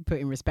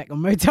putting respect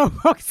on Motel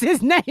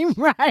Rox's name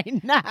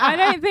right now. I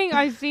don't think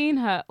I've seen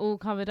her all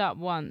covered up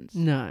once.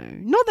 No,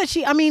 not that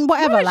she. I mean,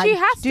 whatever. No, like, she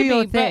has do to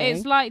your be, thing. but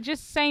it's like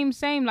just same.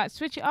 Like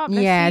switch it up.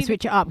 Let's Yeah, see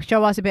switch it up.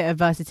 Show us a bit of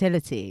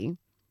versatility.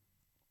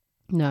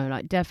 No,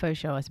 like defo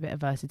show us a bit of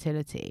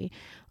versatility.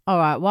 All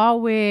right, while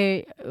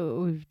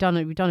we've done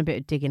a bit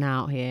of digging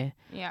out here.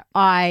 Yeah.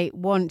 I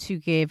want to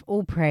give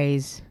all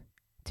praise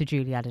to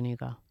Julie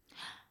Adenuga.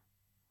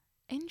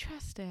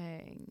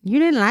 Interesting. You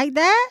didn't like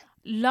that?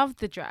 Love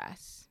the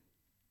dress.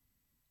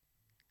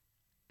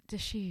 The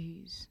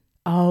shoes.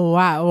 Oh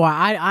wow! Well,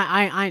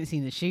 I ain't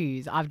seen the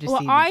shoes. I've just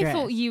seen the I dress.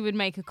 thought you would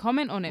make a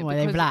comment on it. Were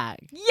they because black?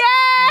 Yeah.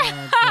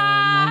 Oh,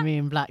 God, me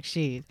in black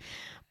shoes.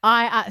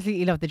 I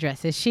absolutely love the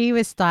dresses. She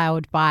was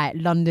styled by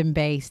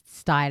London-based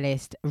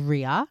stylist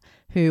Ria,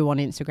 who on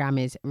Instagram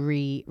is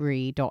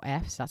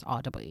re.f. So that's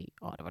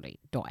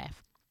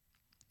r.f.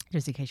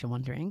 Just in case you're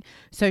wondering.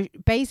 So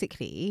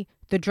basically,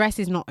 the dress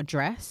is not a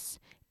dress.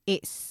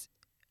 It's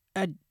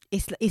a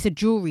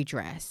jewelry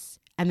dress.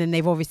 And then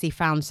they've obviously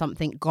found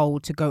something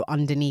gold to go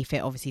underneath it,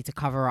 obviously to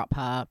cover up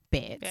her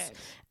bits. Yes.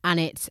 And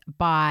it's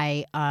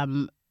by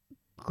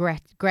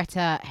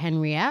Greta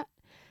Henriette.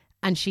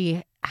 And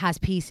she has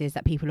pieces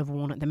that people have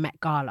worn at the Met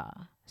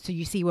Gala. So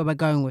you see where we're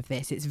going with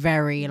this. It's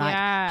very like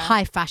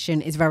high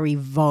fashion. It's very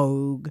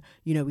Vogue.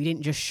 You know, we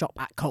didn't just shop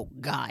at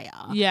Cult Gaia.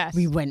 Yes.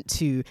 We went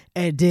to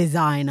a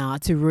designer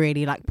to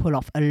really like pull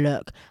off a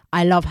look.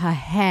 I love her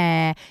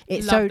hair.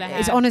 It's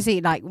it's honestly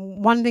like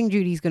one thing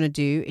Julie's going to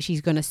do. She's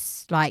going to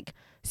like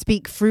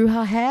speak through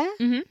her hair.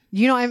 Mm-hmm.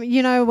 You know what I mean?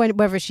 You know,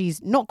 whether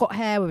she's not got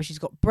hair, whether she's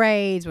got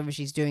braids, whether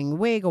she's doing a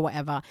wig or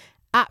whatever.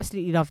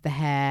 Absolutely love the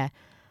hair.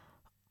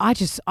 I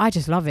just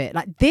love it.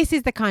 Like this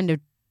is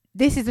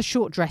a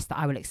short dress that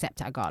I will accept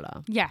at a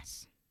gala.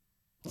 Yes.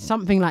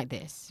 Something like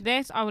this.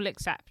 This I will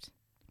accept.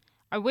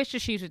 I wish the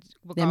shoes were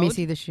gold. Let me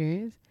see the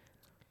shoes.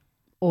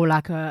 Or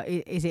like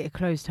is it a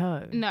closed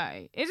toe?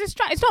 No, it's a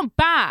strap. It's not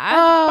bad.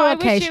 Oh, but I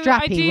okay, wish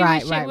strappy. I do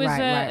Right, wish right, it was right,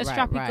 a right,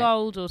 strappy right.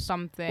 gold or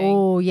something.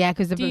 Oh yeah,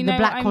 because the Do you know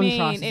black what I mean?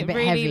 contrast is a It bit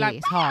really, heavy. like,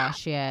 It's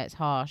harsh. Yeah, it's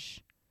harsh.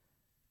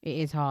 It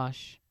is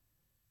harsh.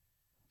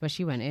 But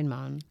she went in,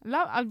 man.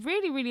 I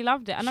really, really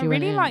loved it, and She I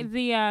went really in. like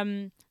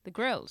the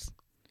grills,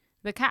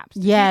 the caps,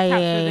 the Yeah,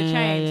 caps yeah, with the yeah,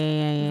 chains.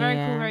 yeah, Very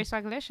yeah. cool, very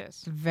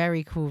swagalicious.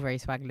 Very cool, very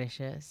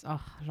swaglicious.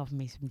 Oh, I love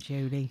me some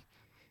Julie.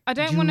 I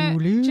don't want to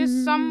Julie.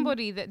 just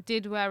somebody that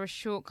did wear a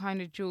short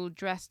kind of jewel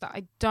dress that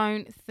I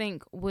don't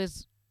think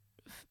was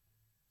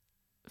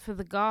for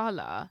the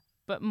gala,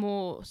 but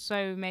more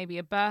so maybe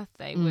a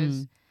birthday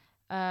was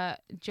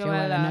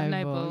Joella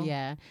Noble.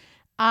 Yeah.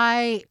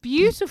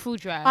 Beautiful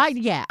dress. I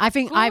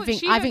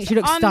think she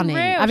looks stunning.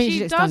 Unreal. I think She she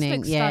looks does stunning.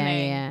 look Yeah,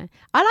 stunning. yeah.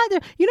 I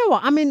like you know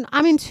what?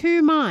 I'm in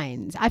two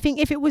minds. I think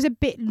if it was a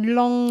bit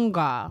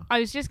longer, I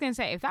was just going to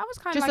say, if that was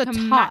kind of just like a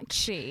a touch.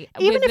 maxi,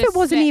 even with if the it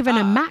wasn't set even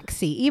a up,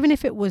 maxi, even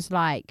if it was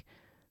like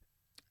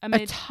a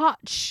mid-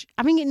 touch,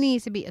 I think it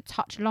needs to be a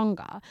touch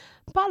longer.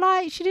 But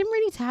like, she didn't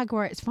really tag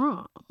where it's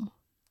from.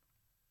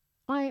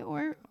 Why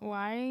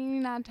why are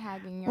you not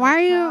tagging your are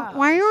you clothes?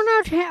 why are you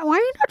not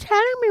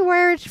telling me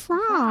where it's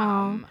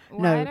from?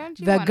 Why don't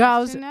you the want us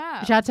girls. to know?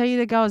 Shall I tell you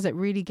the girls that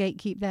really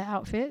gatekeep their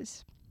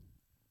outfits?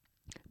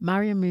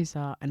 Mariam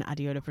Musa and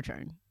Adiola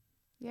Patron.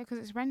 Yeah, because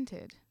it's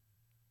rented.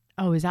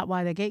 Oh, is that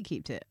why they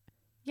gatekeeped it?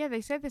 Yeah,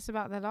 they said this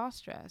about their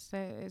last dress. So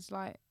it's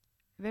like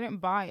they don't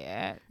buy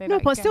it. They No,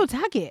 like but get- still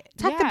tag it.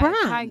 Tag the Yeah,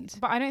 brand.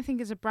 but I don't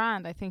think it's a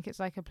brand. I think it's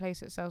like a place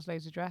that sells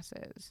loads of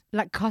dresses.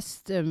 Like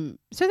custom.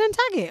 So then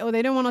tag it. Or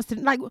they don't want us to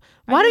like.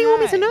 I Why don't you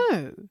want me to don't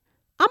know?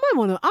 I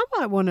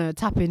might want to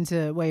tap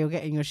into where you're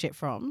getting your shit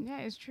from. Yeah,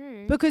 it's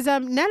true. Because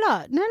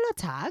Nella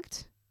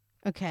tagged.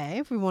 Okay,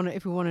 if we want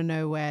to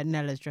know where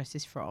Nella's dress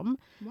is from.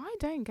 Why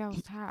don't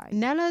girls tag?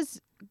 Nella's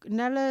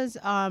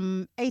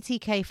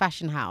ATK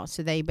fashion house.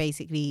 So they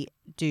basically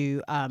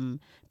do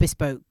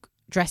bespoke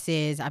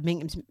dresses. I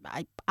mean,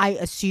 I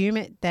assume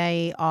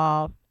they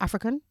are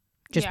African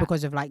just Yeah.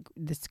 because of like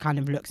this kind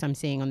of looks I'm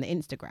seeing on the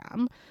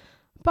Instagram.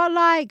 But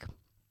like,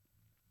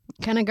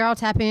 can a girl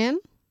tap in?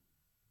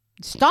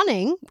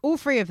 Stunning, all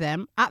three of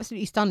them,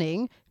 absolutely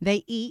stunning.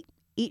 They eat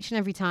each and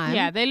every time.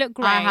 Yeah, they look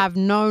great. I have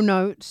no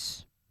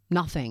notes,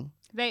 nothing.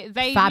 They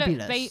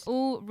Fabulous. They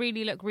all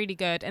really look really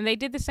good, and they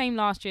did the same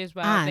last year as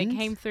well. And they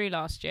came through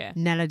last year.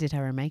 Nella did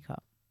her own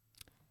makeup.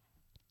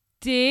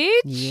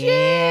 Did she?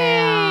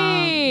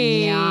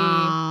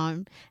 Yeah.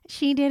 on.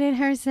 She did it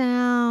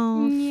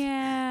herself.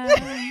 Yeah.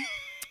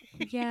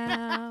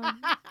 Yeah.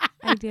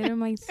 I did it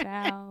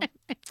myself.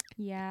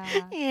 Yeah.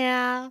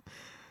 Yeah.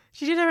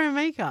 She did her own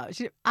makeup.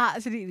 She's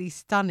absolutely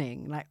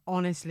stunning. Like,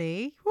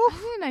 honestly. Woo. I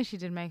didn't know she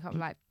did makeup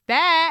like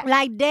that.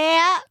 Like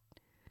that.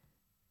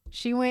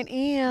 She went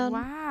in.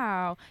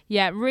 Wow.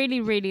 Yeah, really,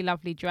 really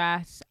lovely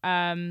dress.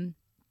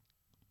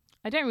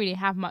 I don't really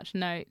have much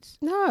notes.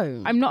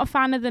 No. I'm not a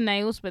fan of the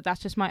nails, but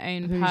that's just my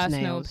own Whose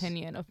personal nails?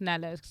 opinion of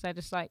Nella's because they're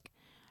just like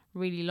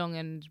really long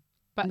and.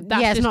 But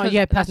that's yeah, it's just not 'cause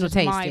your that's personal just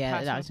taste. my Yeah,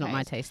 personal that's not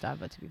my taste. taste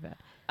either, to be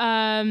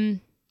fair.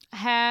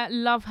 Hair,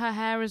 love her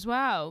hair as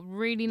well.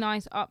 Really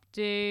nice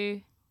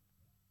updo.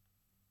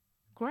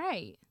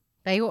 Great.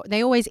 They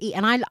always eat,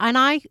 and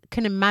I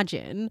can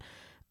imagine,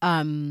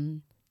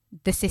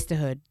 the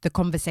sisterhood, the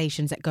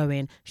conversations that go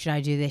in. Should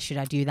I do this? Should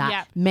I do that?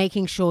 Yep.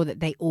 Making sure that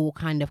they all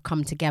kind of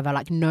come together.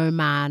 Like no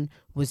man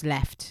was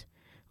left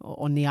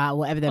on the island,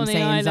 whatever them On the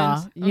sayings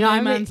island, are. You on know no what I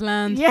mean? man's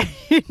land. Yeah,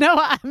 you know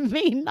what I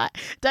mean. Like,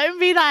 don't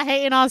be that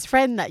hating ass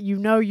friend that you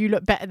know you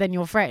look better than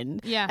your friend,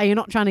 Yeah. and you're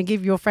not trying to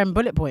give your friend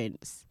bullet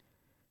points.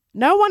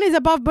 No one is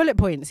above bullet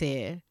points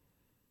here.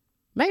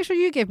 Make sure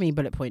you give me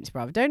bullet points,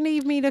 bruv. Don't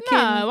leave me looking.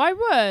 No, I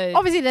would.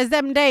 Obviously, there's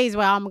them days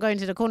where I'm going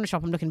to the corner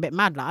shop. I'm looking a bit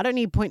mad. Like I don't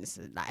need points.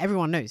 Like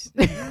everyone knows.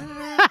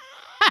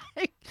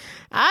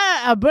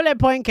 A bullet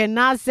point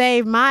cannot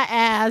save my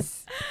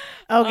ass.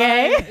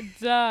 Okay. I'm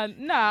done.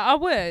 No, I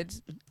would.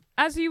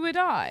 As you would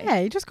I. Yeah,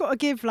 you just got to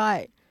give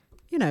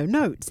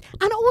notes.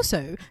 And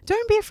also,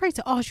 don't be afraid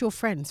to ask your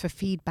friends for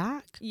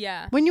feedback.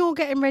 Yeah. When you're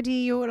getting ready,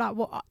 you're like,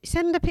 "What?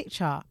 Send a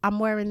picture. I'm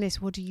wearing this.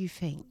 What do you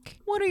think?"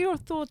 What are your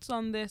thoughts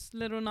on this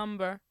little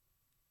number?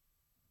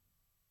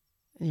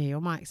 Yeah,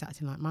 your mic's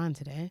acting like mine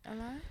today.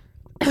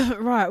 Hello?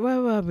 Right,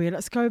 where were we?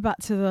 Let's go back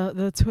to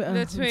the Twitter,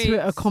 The tweets.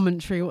 Twitter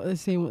commentary. What they're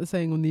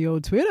saying on the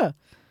old Twitter.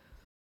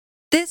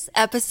 This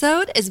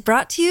episode is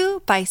brought to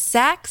you by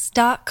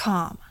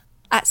Sax.com.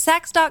 At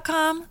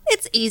Sax.com,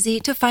 it's easy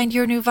to find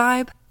your new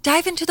vibe.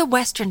 Dive into the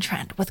Western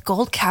trend with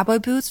gold cowboy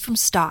boots from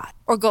Stott,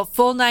 or go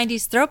full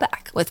 90s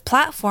throwback with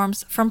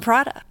platforms from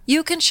Prada.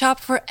 You can shop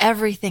for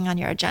everything on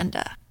your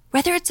agenda,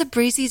 whether it's a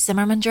breezy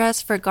Zimmermann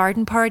dress for a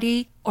garden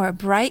party or a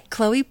bright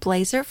Chloe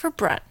blazer for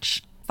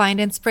brunch.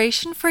 Find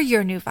inspiration for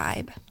your new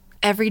vibe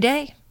every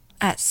day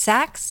at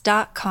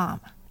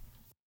Sax.com.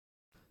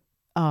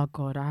 Oh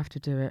God, I have to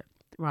do it.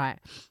 Right,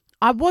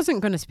 I wasn't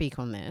going to speak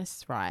on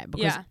this, right,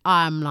 because Yeah.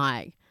 I'm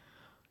like,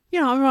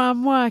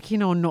 I'm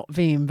working on not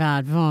being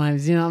bad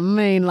vibes. You know what I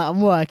mean? Like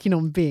I'm working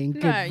on being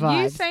good No,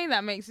 vibes. you saying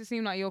that makes it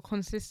seem like you're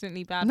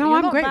consistently bad. No, but you're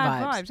I'm not great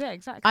bad vibes. Yeah,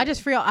 exactly. I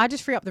just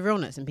free up the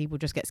realness, and people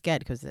just get scared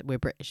because we're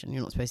British and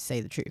you're not supposed to say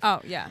the truth.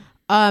 Oh yeah.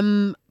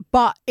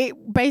 But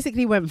it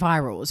basically went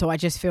viral, so I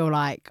just feel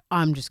like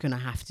I'm just gonna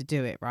have to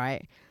do it,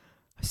 right?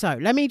 So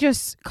let me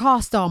just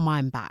cast our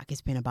mind back.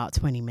 It's been about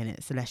 20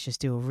 minutes, so let's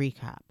just do a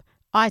recap.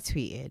 I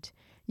tweeted,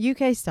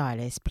 UK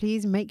stylists,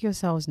 please make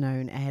yourselves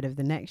known ahead of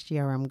the next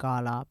GRM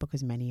gala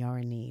because many are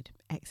in need.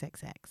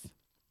 XXX.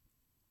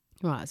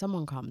 Right,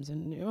 someone comes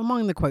and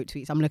among the quote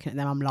tweets, I'm looking at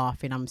them, I'm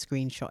laughing, I'm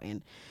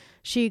screenshotting.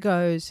 She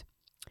goes,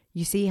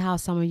 "You see how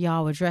some of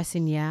y'all were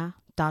dressing, yeah? ...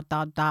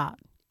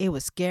 It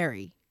was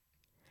scary."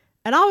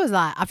 And I was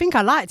like, I think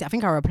I liked it. I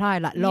think I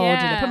replied like, "Lord,"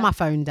 and I put Yeah. my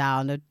phone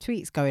down. The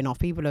tweet's going off.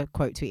 People are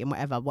quote tweeting,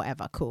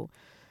 whatever, cool.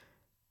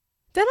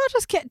 Then I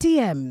just get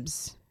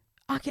DMs.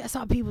 I get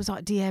some people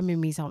start DMing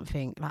me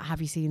something like,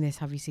 "Have you seen this?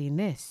 Have you seen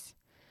this?"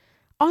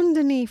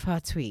 Underneath her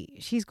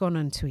tweet, she's gone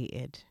and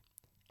tweeted,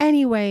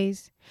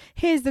 "Anyways,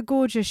 here's the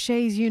gorgeous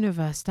Shay's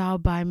Universe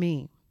styled by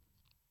me."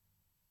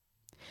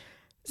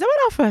 So when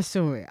I first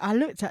saw it, I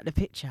looked at the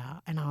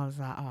picture and I was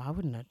like, "Oh, I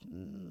wouldn't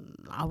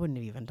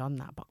have even done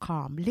that." But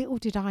calm. Little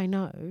did I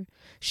know,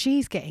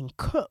 she's getting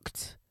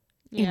cooked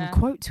Yeah. in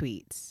quote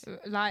tweets.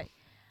 Like,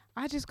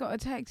 I just got a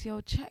text.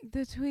 Yo, check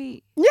the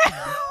tweet.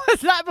 Yeah,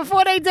 it's like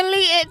before they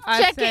delete it,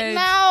 I check it said-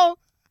 now.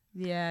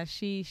 Yeah,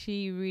 she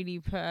really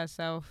put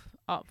herself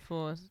up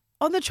for.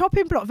 On the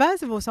chopping block,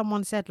 first of all,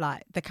 someone said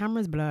like the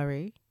camera's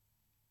blurry.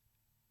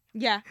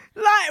 Yeah.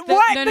 Like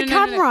wipe the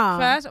camera.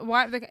 First,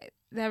 wipe the.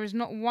 There is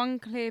not one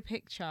clear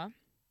picture.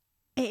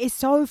 It is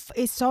so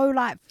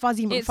like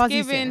fuzzy. It's fuzzy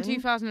given thing.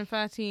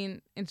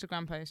 2013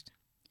 Instagram post.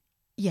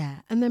 Yeah,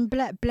 and then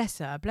bless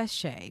her, bless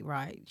Shay,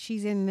 right?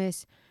 She's in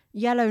this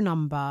yellow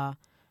number,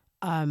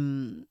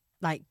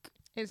 like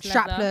It's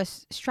leather.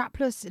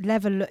 strapless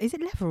leather look. Is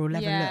it leather or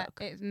leather Yeah, look?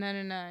 it's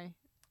no.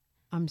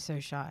 I'm so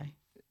shy.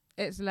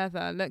 It's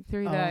leather. Look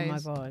through Oh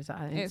those. my god, is that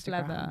on It's Instagram?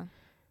 leather.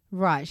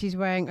 Right, she's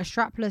wearing a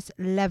strapless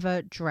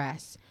leather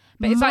dress.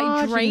 But it's like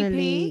Marginally-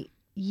 drapey.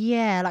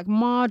 Yeah, like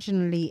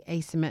marginally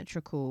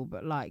asymmetrical,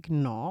 but like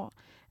not.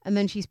 And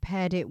then she's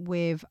paired it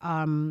with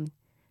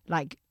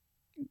like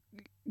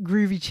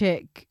groovy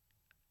chick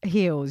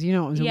heels. You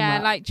know what I'm talking Yeah,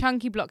 about? like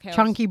chunky block heels.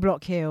 Chunky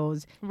block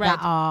heels Red. that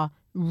are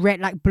red,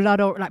 like blood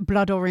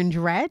orange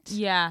red.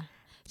 Yeah.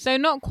 So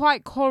not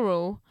quite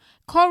coral,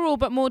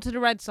 but more to the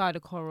red side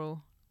of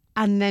coral.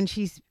 And then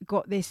she's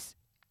got this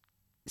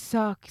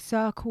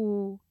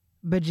circle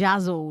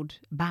bejazzled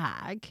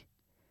bag.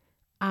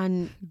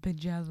 and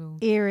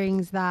Bejazzled.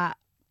 earrings that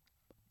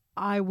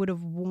I would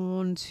have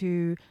worn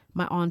to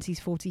my auntie's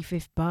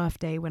 45th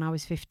birthday when I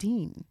was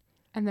 15.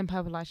 And then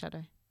purple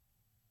eyeshadow.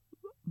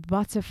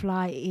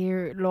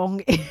 Butterfly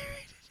long ear.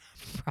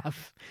 Bruv.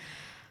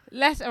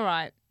 All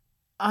right.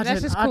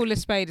 Let's just call a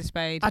spade a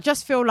spade. I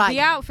just feel like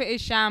the outfit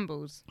is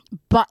shambles.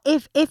 But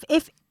if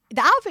the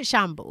outfit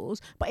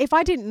shambles, but if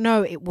I didn't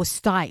know it was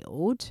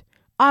styled,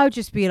 I would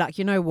just be like,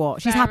 you know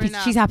what? She's Fair happy.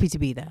 enough. She's happy to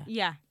be there.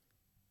 Yeah.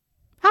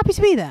 Happy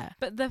to be there.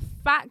 But the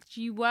fact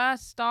you were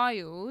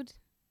styled.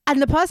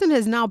 And the person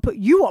has now put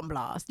you on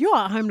blast. You're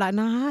at home like,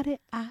 nah, how did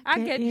I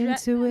get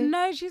into it?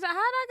 No, she's like, how did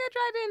I get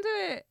dragged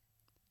into it?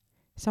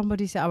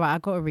 Somebody said, all right, I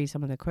got to read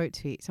some of the quote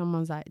tweets.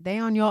 Someone's like, they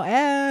on your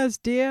ass,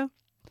 dear.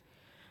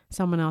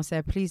 Someone else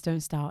said, please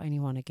don't style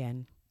anyone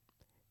again.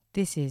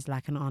 This is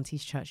like an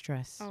auntie's church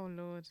dress. Oh,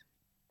 Lord.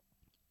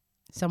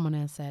 Someone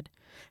else said,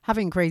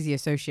 having crazy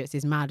associates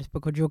is mad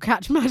because you'll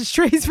catch mad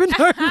strays for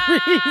no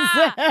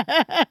reason.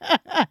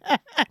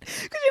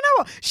 Because you know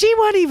what? She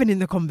weren't even in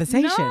the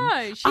conversation.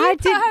 No, she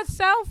put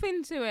herself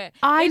into it.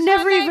 I It's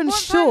never her name. even What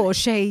saw time-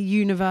 Shay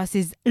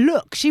Universe's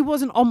look. She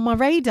wasn't on my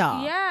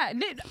radar. Yeah. I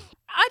didn't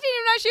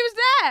even know she was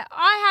there.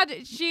 I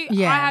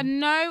had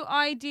no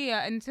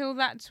idea until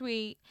that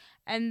tweet.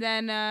 And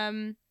then,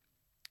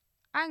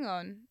 hang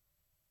on.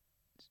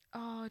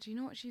 Oh, do you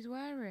know what she's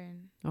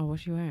wearing? Oh,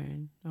 what's she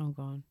wearing? Oh,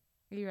 God.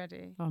 Are you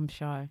ready? I'm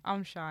shy.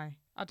 I'm shy.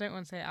 I don't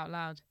want to say it out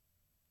loud.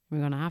 We're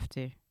going to have to.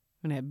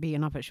 We're going to get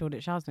beaten up at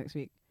Shoreditch House next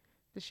week.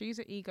 The shoes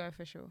are Ego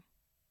official.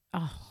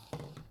 Oh.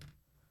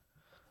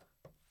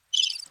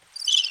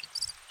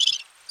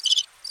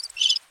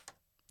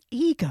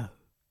 Ego.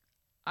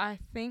 I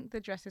think the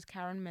dress is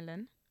Karen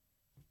Millen.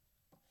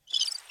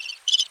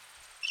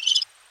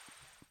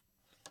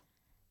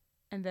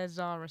 And there's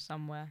Zara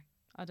somewhere.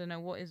 I don't know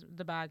what is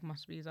the bag.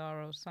 Must be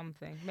Zara or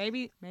something.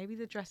 Maybe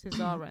the dress is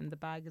Zara and the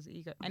bag is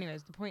Ego.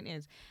 Anyways, the point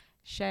is,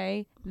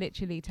 Shay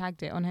literally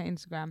tagged it on her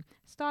Instagram,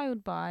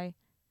 styled by.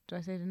 Do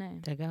I say the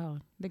name? The girl.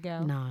 The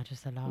girl. Nah,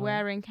 just allow it.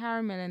 Wearing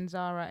Karen Millen,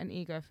 Zara, and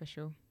Ego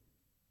official.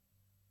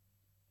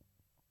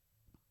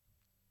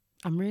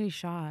 I'm really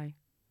shy.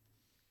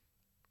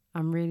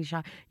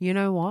 You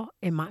know what?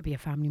 It might be a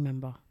family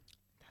member.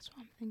 That's what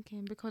I'm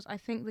thinking, because I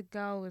think the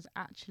girl was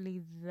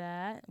actually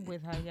there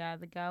with her. Yeah,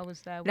 the girl was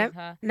there with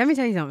her. Let me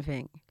tell you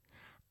something.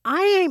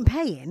 I ain't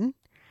paying.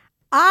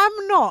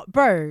 I'm not,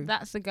 bro.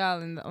 That's the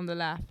girl on the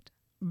left.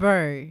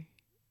 Bro.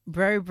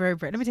 Let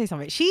me tell you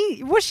something.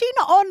 Was she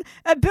not on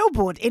a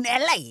billboard in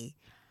LA?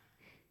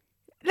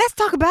 Let's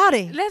talk about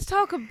it. Let's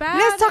talk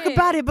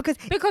about it because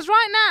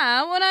right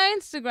now on her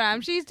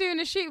Instagram, she's doing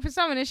a shoot for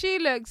someone and she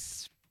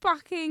looks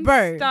fucking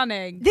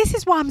stunning. This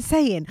is what I'm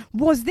saying.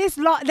 Was this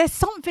there's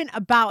something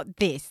about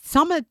this.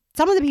 Some of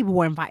the people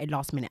were invited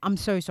last minute. I'm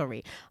so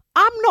sorry.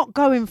 I'm not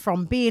going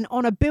from being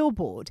on a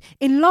billboard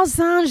in Los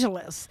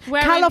Angeles,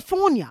 wearing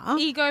California.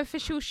 Ego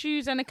official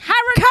shoes and a Karen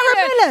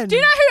Millen. Do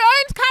you know who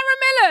owns Karen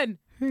Millen?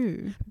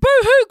 Who?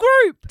 Boohoo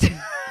Group.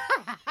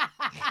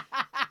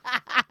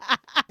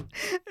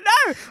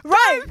 No,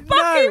 right. Don't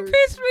fucking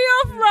piss me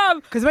off,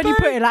 Rob. Because when you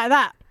put it like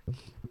that.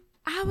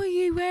 How are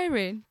you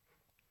wearing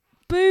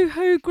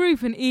Boohoo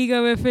Group and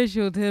Ego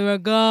official to a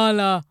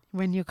gala?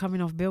 When you're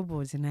coming off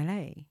billboards in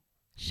LA.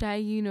 Shay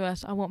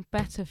Universe, I want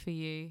better for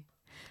you.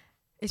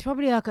 It's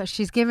probably like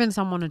she's giving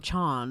someone a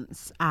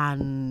chance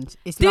and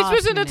it's This last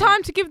wasn't the minute.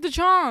 time to give the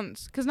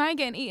chance, because now you're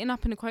getting eaten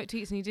up in the quote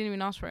tweets and you didn't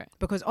even ask for it.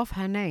 Because off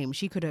her name,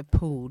 she could have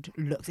pulled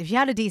looks. If she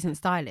had a decent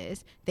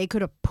stylist, they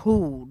could have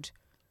pulled,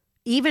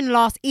 even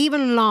last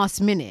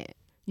minute,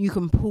 you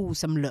can pull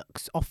some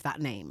looks off that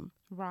name.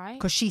 Right.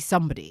 Because she's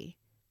somebody.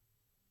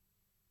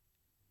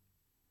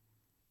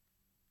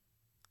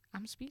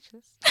 I'm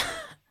speechless.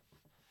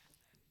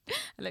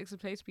 Alexa,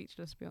 play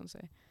Speechless,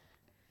 Beyonce.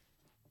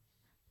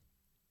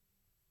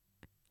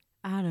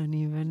 I don't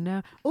even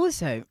know.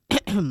 Also,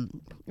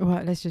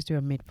 well, let's just do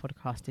a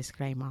mid-podcast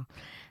disclaimer.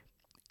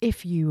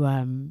 If you,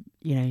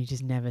 you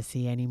just never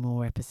see any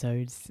more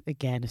episodes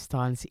again of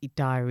Star and City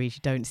Diaries,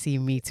 you don't see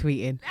me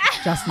tweeting.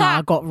 Just now,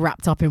 I got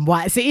wrapped up in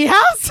White City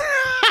House.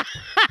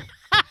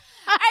 Are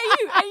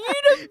you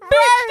the bitch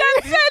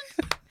that said?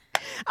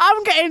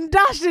 I'm getting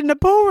dashed in the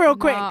pool real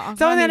quick. I Someone's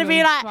can't gonna be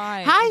even like,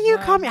 fight "How as you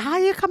well." coming? How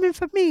you coming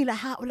for me?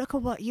 Like, look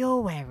at what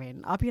you're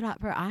wearing." I'll be like,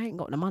 "Bro, I ain't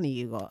got the money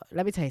you got.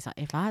 Let me tell you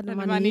something. If I had the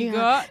money you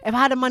got, if I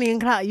had the money and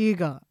clout you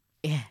got,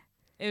 yeah,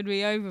 it would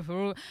be over for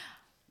all.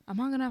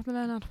 Am I gonna have to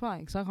learn how to fight?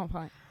 Because I can't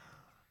fight.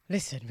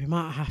 Listen, we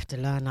might have to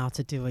learn how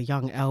to do a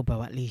young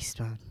elbow at least,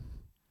 man.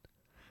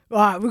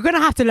 Right, we're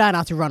gonna have to learn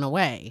how to run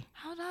away.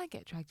 How did I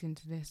get dragged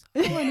into this? I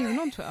wasn't even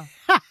on Twitter.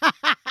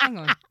 Hang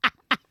on.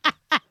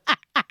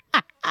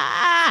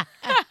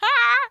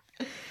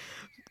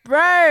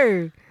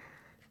 Bro,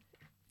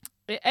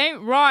 It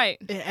ain't right.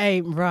 it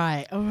ain't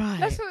right. All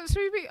right. Should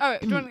we be? Oh,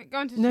 do you want to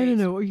go into the No.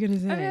 tweets? What are you gonna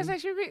say? I was gonna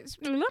say, should we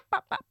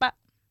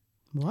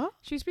What?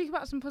 should we speak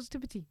about some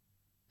positivity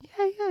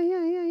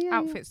Yeah.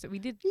 outfits that we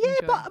did? Yeah,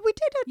 enjoy? but we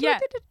did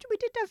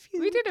a few.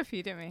 We did a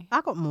few, didn't we?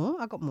 I got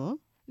more.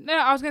 No,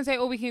 I was gonna say,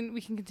 or we can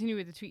continue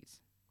with the tweets.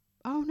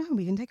 Oh no,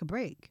 we can take a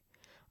break.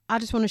 I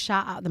just want to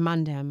shout out the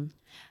mandem.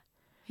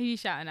 Who you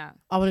shouting at?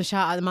 I want to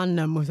shout out the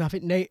mandem because I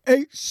think they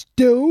ate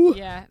still.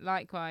 Yeah,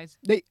 likewise.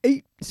 They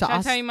ate. So Shall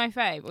I tell you my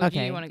fave? Or do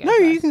okay. you want to go No,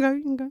 first? you can go.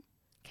 You can go.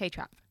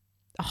 K-Trap.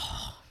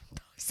 Oh,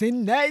 it's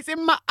in there. It's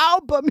in my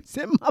album. It's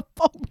in my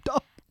folder.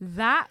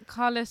 That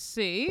colour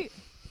suit.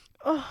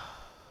 Oh.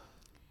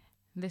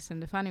 Listen,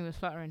 the fanny was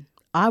fluttering.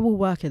 I will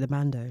work at the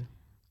Mando.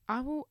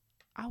 I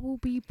will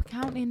be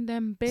counting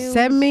them bills.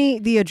 Send me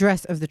the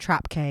address of the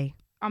Trap K.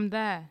 I'm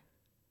there.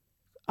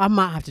 I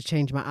might have to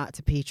change my at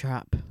to P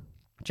Trap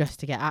just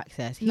to get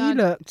access. He No,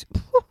 looked.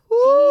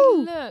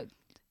 He looked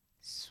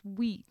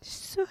sweet.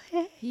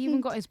 Sweet. He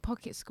even got his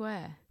pocket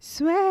square.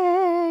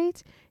 Sweet.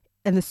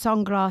 And the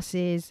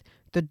sunglasses,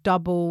 the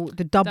double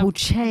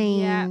chain.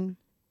 Yeah.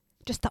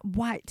 Just that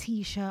white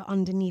t-shirt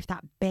underneath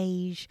that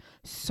beige,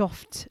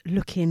 soft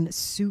looking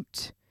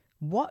suit.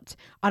 What?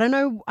 I don't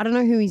know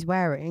who he's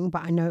wearing,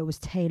 but I know it was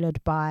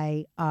tailored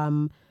by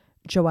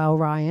Joelle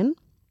Ryan,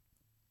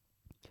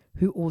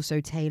 who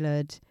also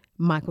tailored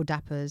Michael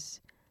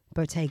Dapper's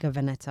Bottega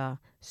Veneta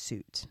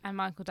suit. And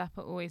Michael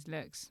Dapper always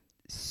looks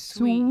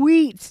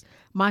Sweet.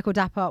 Michael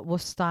Dapper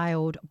was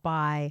styled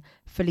by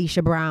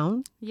Felicia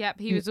Brown. Yep,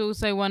 he was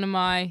also one of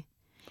my.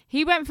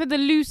 He went for the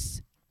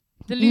loose,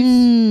 but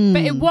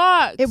it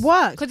works. It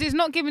works. Because it's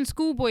not giving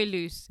schoolboy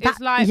loose. That- It's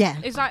like yeah.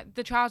 it's like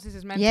the trousers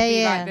is meant to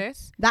be like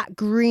this. That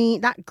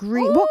green.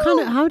 Ooh. What kind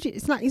of? How do you?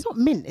 It's like it's not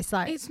mint. It's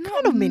like It's kind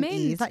not of mint.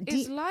 minty. It's like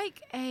It's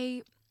like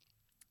a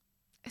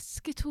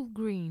skittle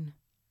green.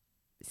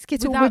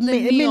 Skittle without with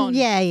the mint. neon.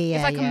 Yeah.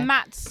 It's like a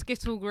matte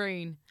skittle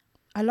green.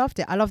 I loved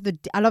it. I love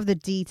the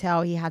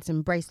detail. He had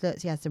some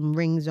bracelets. He had some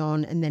rings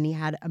on, and then he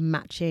had a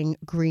matching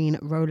green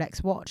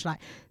Rolex watch. Like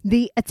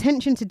the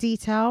attention to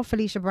detail,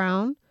 Felicia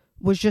Brown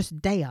was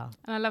just there.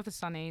 And I love the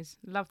sunnies.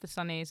 Love the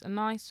sunnies. A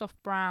nice soft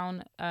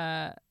brown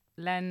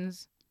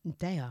lens.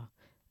 There.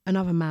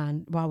 Another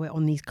man. While we're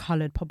on these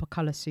coloured popper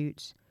colour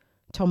suits,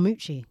 Tom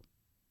Mucci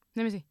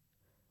Let me see.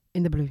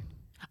 in the blue,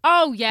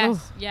 Oh yes.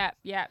 Oof.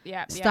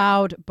 Yep.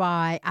 styled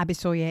by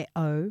Abisoye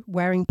O,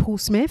 wearing Paul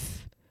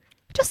Smith.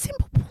 Just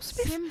simple Paul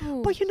Smith.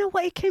 Simple. But you know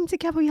what? It came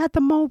together. You had the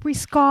mulberry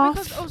scarf.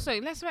 Because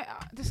also, let's make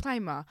a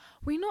disclaimer.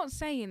 We're not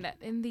saying that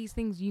in these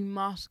things you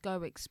must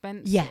go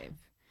expensive. Yeah.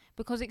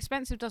 Because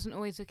expensive doesn't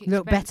always look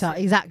expensive. Look better.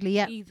 Exactly.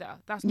 Yeah. Either.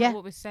 That's Yeah. not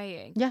what we're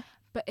saying. Yeah.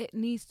 But it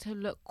needs to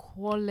look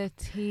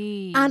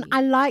quality. And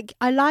I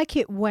like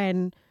it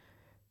when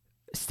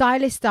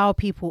stylists style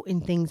people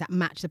in things that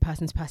match the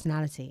person's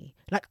personality.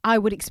 Like I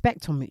would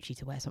expect Tom Mucci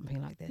to wear something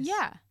like this.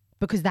 Yeah.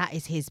 Because that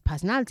is his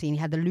personality. And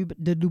he had the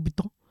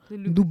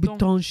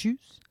Louboutin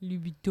shoes. Louis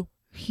Vuitton.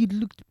 He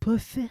looked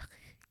perfect.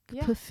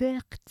 Yeah.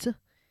 Perfect.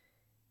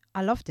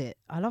 I loved it.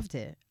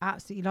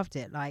 Absolutely loved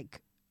it.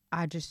 Like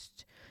I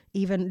just,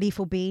 even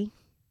Lethal B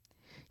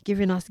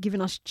giving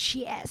us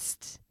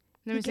chest.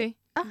 Let me see.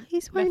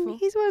 He's Lethal.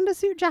 wearing the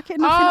suit jacket,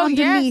 nothing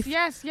underneath.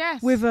 yes.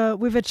 With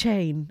a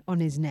chain on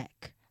his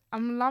neck.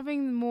 I'm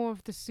loving more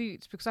of the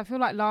suits because I feel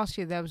like last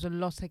year there was a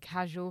lot of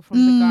casual from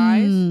the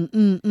guys.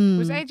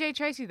 Was AJ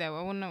Tracy there?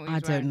 I want to know what he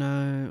was I don't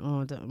wearing.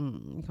 know.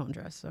 Oh, you can't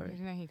dress. Sorry.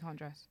 You know he can't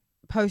dress.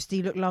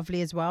 Posty looked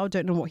lovely as well.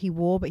 Don't know what he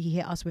wore, but he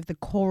hit us with the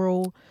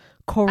coral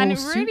And it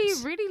suit.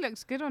 really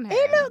looks good on him.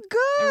 It looked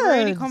good. It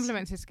really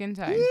complements his skin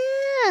tone.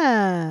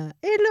 Yeah,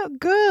 it looked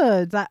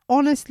good. Like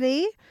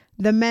honestly,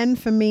 the men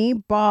for me,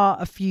 bar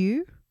a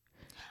few.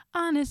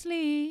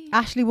 Honestly.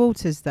 Ashley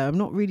Walters, though, I'm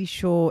not really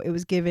sure. It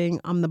was giving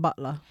I'm the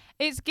butler.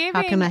 It's giving.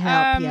 How can I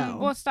help you?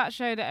 What's that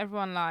show that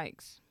everyone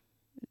likes?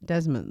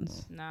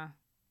 Desmond's. Nah.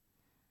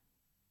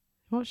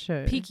 What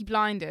show? Peaky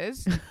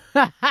Blinders.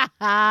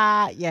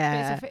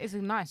 Yeah. But it's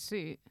a nice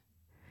suit.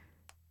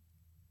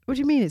 What do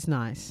you mean it's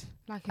nice?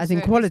 Like As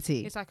in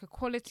quality? It's like a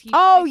quality.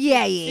 Oh fitted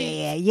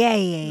yeah,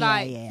 suit.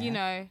 Like, yeah. you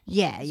know.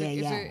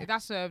 Yeah.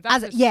 That's a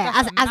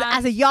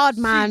As a yard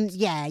man, suit.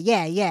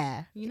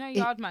 yeah. You know,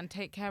 yard man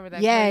take care of their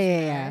Yeah.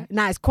 clothes, you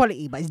know? Nah, it's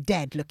quality, but it's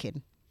dead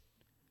looking.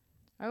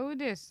 Oh,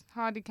 this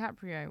Hardy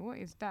Caprio. What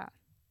is that?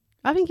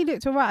 I think he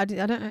looked alright.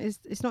 I don't know.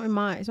 It's not in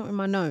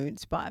my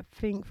notes, but I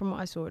think from what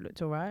I saw, it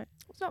looked alright.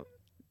 It's not.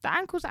 The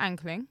ankle's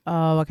ankling.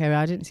 Oh, okay. Well,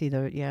 I didn't see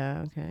the.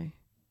 Yeah, okay.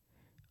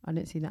 I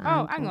didn't see that.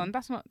 Oh, hang on.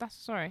 That's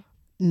sorry.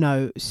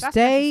 No, That's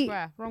stay.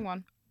 square. Wrong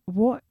one.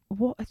 What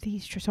are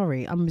these?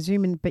 Sorry, I'm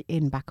zooming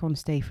in back on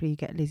Stay Free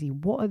Get Lizzie.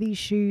 What are these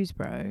shoes,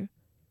 bro?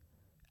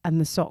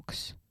 And the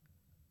socks.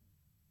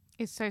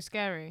 It's so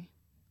scary.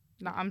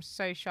 Like I'm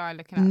so shy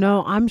looking at.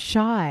 No, I'm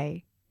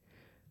shy.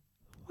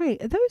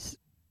 Wait, are those?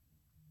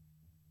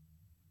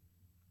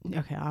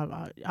 Okay,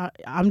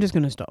 I'm just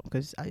gonna stop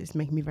because it's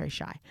making me very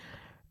shy.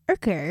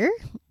 Okay,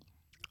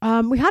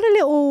 we had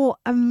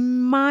a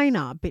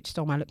minor bitch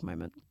stole my look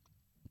moment.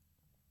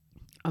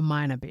 A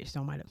minor bitch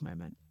stole my look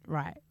moment.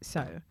 Right,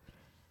 so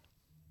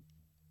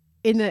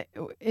in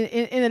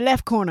the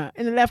left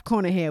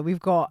corner here, we've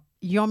got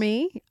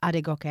Yomi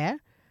Adegoke,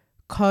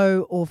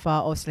 co-author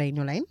of Slaying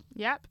Your Lane.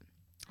 Yep.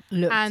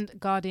 Looked, And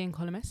Guardian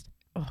columnist.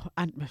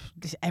 and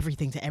this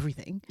everything to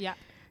everything. Yeah.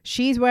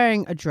 She's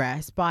wearing a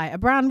dress by a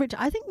brand which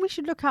I think we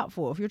should look out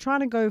for. If you're trying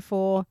to go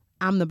for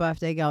I'm the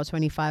birthday girl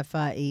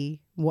 25-30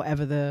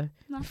 whatever the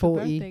Not a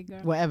 40, birthday girl.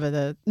 whatever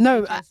the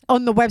no Dress.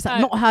 on the website,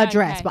 Oh, not her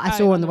dress, okay. but I Oh,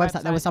 saw on on the the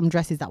website there were website. some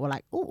dresses that were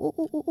like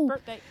ooh.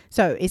 Birthday.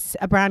 So it's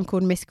a brand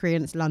called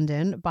Miscreants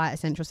London by a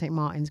Central St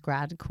Martin's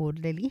grad called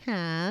Lily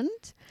Hand.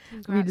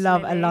 Congrats, we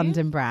love Lily. a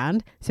London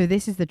brand. So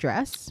this is the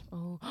dress.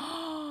 Oh.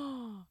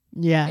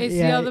 Yeah, It's the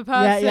yeah, other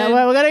Yeah, person.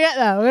 well, we're gonna get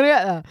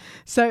there.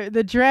 So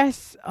the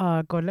dress.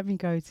 Oh God, let me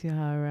go to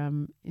her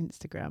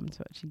Instagram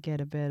to actually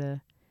get a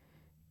better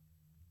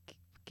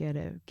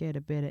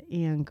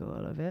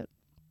angle of it.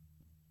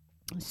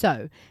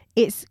 So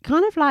it's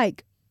kind of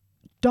like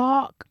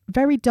dark,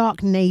 very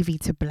dark navy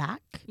to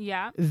black,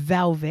 Yeah.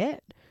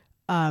 velvet,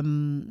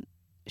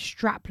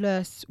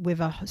 strapless with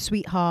a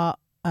sweetheart.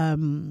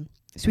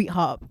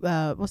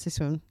 What's this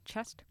one?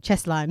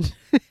 Chest line,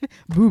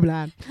 boob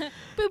line.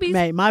 Boobies.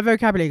 Mate, my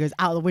vocabulary goes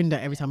out the window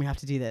every time we have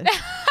to do this.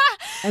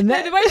 And No,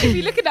 then, the way she'd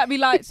be looking at me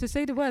like, so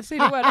say the word.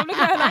 I'm looking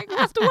at her like,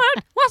 what's the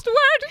word?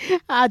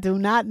 I do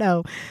not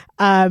know.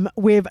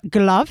 With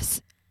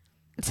gloves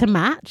to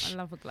match. I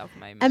love a glove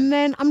moment. And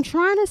then I'm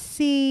trying to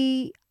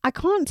see, I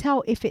can't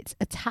tell if it's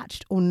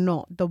attached or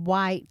not. The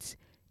white,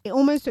 it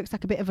almost looks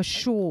like a bit of a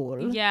shawl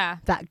yeah.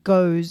 that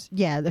goes,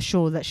 the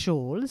shawl that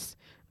shawls.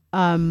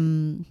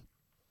 in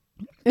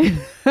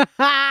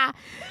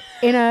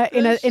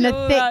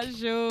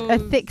a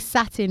thick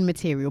satin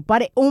material,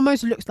 but it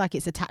almost looks like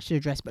it's attached to the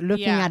dress, but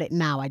looking Yeah. at it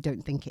now I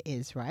don't think it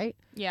is, right?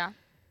 Yeah.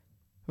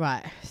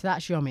 Right, so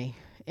that's Yomi.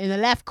 In the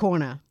left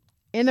corner,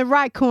 in the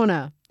right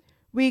corner,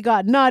 we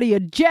got Nadia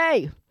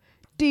J,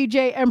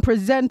 DJ and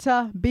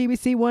presenter,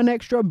 BBC One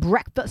Extra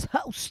breakfast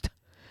host,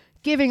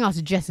 giving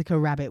us Jessica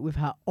Rabbit with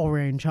her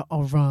orange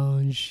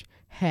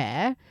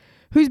hair,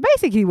 who's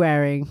basically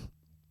wearing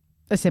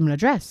a similar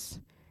dress,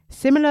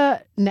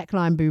 similar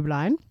neckline, boob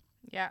line.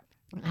 Yeah.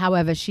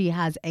 However, she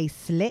has a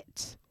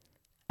slit,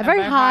 a A very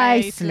very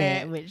high high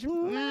slit, slit. which I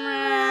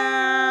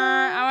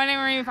wasn't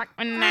really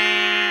fucking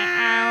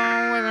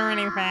that. I wasn't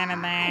really a fan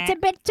of that. it's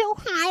a bit too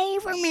high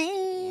for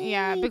me.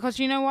 Yeah, because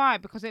you know why?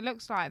 Because it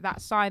looks like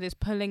that side is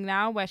pulling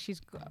now, where she's.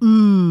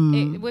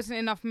 It wasn't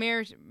enough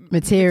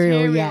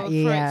Material, yeah, for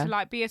yeah. it to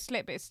like be a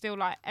slip, but it's still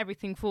like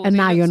everything falls. And It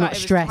now looks you're like not it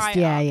was stressed. tied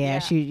Yeah,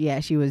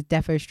 up. she was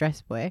defo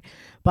stressed boy,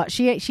 but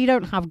she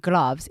don't have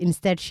gloves.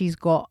 Instead, she's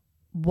got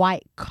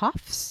white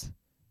cuffs.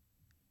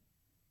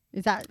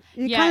 Is that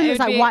it? Kind of looks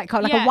like white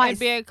cuff, like a white. It'd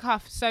be a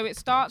cuff. So it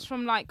starts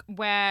from like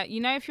where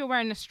if you're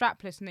wearing a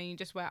strapless and then you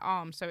just wear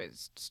arms, so it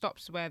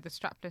stops where the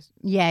strapless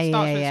yeah, starts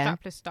yeah, where yeah, the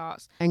strapless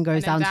starts and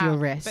goes and then down to your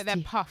wrist. but they're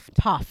puffed.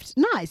 Puffed.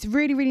 Nice,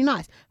 really, really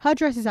nice. Her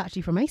dress is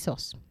actually from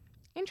ASOS.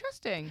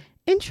 Interesting.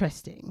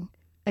 Interesting.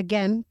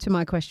 Again, to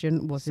my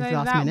question, was So this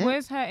last that minute?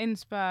 was her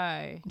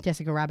inspo.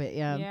 Jessica Rabbit,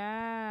 yeah.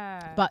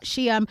 Yeah. But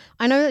she, I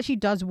know that she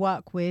does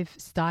work with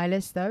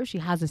stylists though. She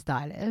has a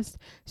stylist,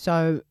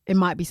 so it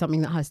might be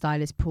something that her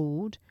stylist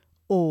pulled,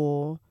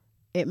 or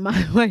it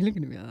might. Why are you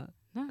looking at me like that?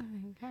 No,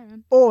 carry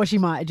on. Or she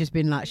might have just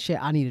been like, "Shit,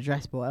 I need a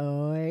dress,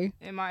 boy."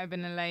 It might have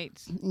been a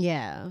late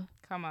Yeah,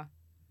 comer.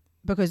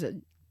 because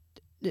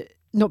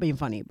not being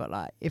funny, but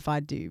like if I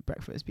do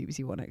breakfast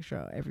BBC One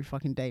Extra every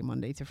fucking day,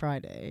 Monday to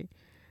Friday,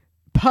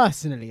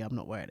 personally, I'm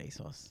not wearing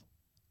ASOS.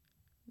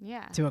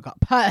 Yeah. To a guy,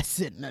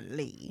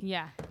 personally.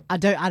 Yeah.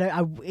 It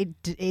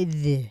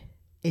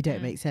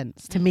don't make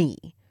sense to me.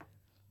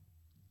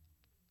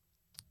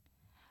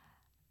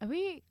 Are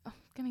we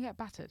gonna get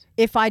battered?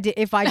 If I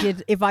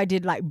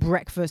did like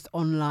breakfast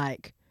on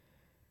like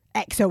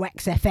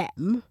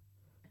XOXFM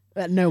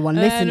that no one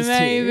listens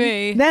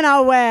maybe. to, then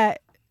I'll wear.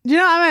 Do you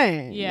know what I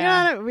mean?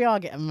 Yeah. You know, we are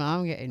getting.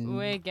 I'm getting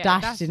We're getting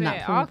dashed that's in it.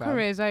 that pool, Our bro.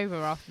 career's over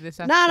after this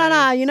episode.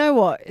 No. You know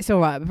what? It's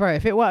all right, bro.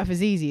 If it worked for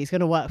Zizi, it's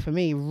gonna work for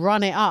me.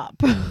 Run it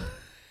up.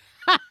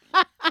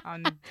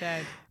 I'm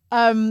dead.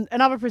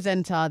 Another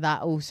presenter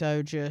that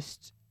also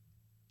just,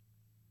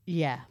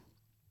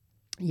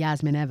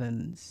 Yasmin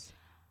Evans.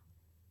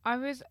 I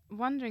was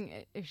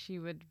wondering if she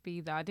would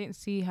be there. I didn't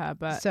see her,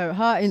 but So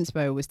her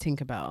inspo was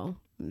Tinkerbell.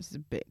 I was a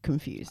bit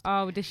confused.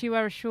 oh, did she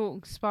wear a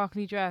short,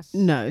 sparkly dress?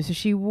 No, so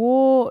she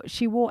wore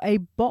a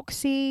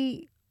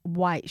boxy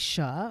white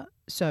shirt,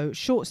 so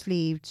short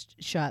sleeved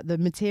shirt. The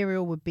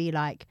material would be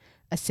like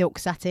a silk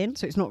satin,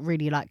 so it's not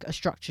really like a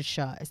structured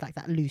shirt. It's like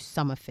that loose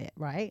summer fit,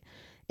 right?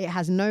 It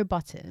has no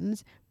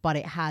buttons, but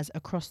it has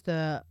across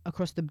the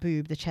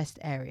boob, the chest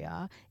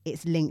area.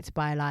 It's linked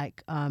by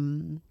like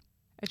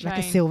like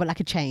a silver, like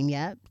a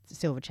chain,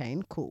 silver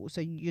chain. Cool.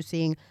 So you're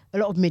seeing a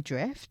lot of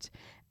midriff.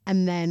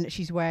 And then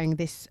she's wearing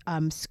this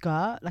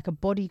skirt, like a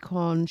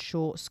bodycon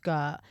short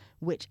skirt,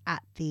 which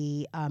at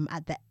the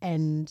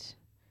end,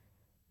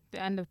 The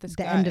end of the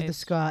skirt. the end of the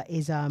skirt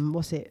is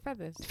what's it?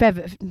 Feathers.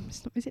 Feather?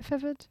 Is it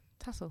feathered?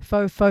 Tassel.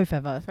 Faux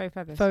feather. Faux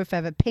feathers. Faux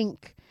feather,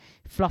 pink,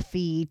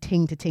 fluffy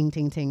ting to ting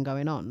ting ting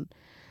going on.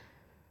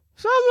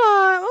 So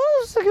I'm like, oh,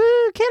 it's a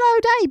good kilo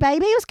day,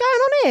 baby. What's going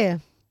on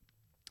here?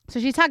 So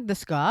she tagged the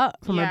skirt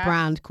from a Yeah.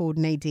 brand called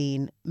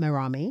Nadine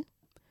Merami.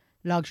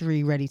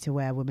 Luxury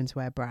ready-to-wear women's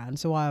wear brand.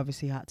 So I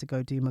obviously had to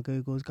go do my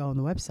Googles, go on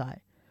the website.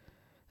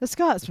 The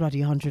skirt's bloody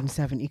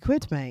 170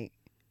 quid, mate.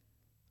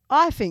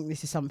 I think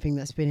this is something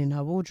that's been in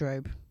her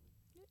wardrobe.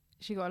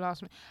 She got a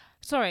last minute.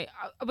 Sorry,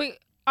 wait.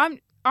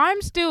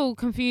 I'm still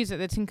confused at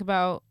the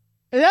Tinkerbell.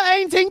 That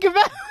ain't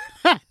Tinkerbell.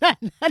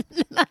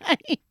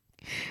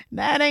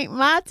 That ain't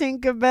my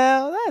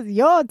Tinkerbell. That's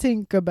your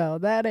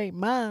Tinkerbell. That ain't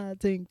my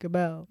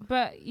Tinkerbell.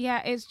 But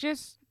yeah, it's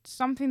just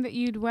something that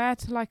you'd wear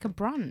to like a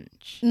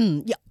brunch.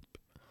 Yeah.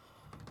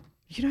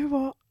 You know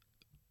what?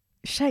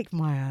 Shake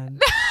my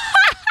hand.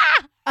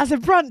 As a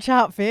brunch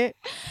outfit,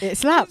 it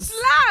slaps. It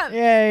slaps.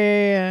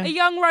 Yeah. A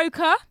young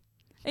roker,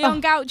 a young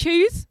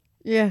gauchos.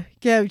 Yeah,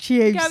 go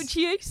cheers.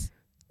 Gauchos.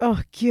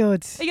 Oh,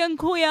 God. A young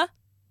Koya.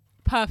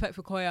 Perfect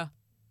for Koya.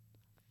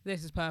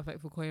 This is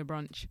perfect for Koya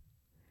brunch.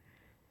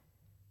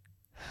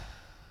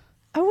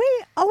 Are we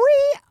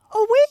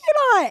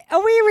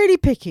really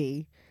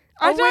picky?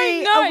 I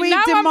don't know. Are we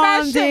now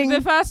demanding?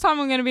 the first time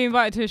I'm going to be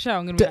invited to a show,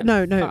 I'm going to be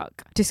like, no.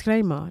 fuck.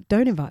 Disclaimer: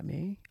 don't invite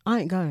me. I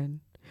ain't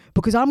going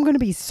because I'm going to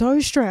be so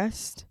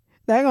stressed.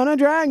 They're gonna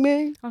drag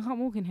me. I can't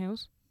walk in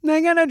heels.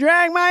 They're gonna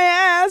drag my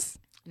ass.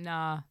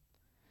 Nah.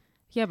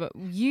 Yeah, but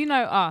you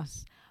know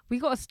us. We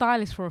got a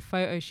stylist for a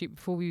photo shoot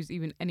before we was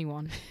even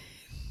anyone.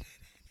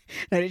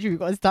 No, literally, we've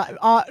got to start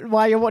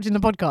while you're watching the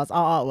podcast.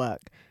 Our artwork.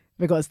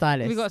 We got a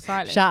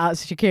stylist. Shout out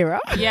to Shakira.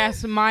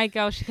 Yes, my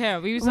girl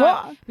Shakira. We was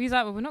like,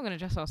 well, we're not going to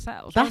dress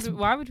ourselves.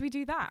 Why would we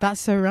do that? That's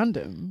so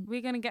random.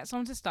 We're going to get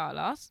someone to style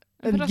us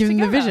And put us give them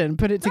the together. vision,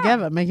 put it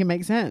together, make it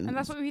make sense. And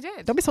that's what we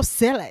did. Don't be so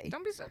silly.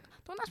 Don't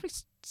ask me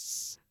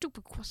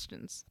stupid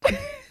questions.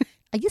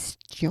 Are you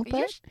stupid? Are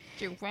you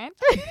stupid?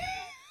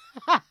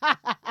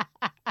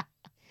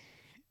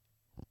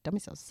 Don't be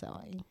so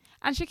silly.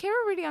 And Shakira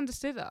really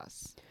understood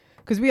us.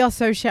 Because we are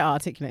so shit at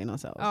articulating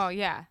ourselves. Oh,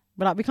 yeah.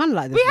 But like, we kind of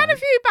like this. We had one. a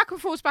few back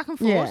and forths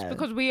Yeah.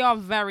 because we are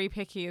very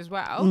picky as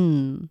well.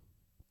 Mm.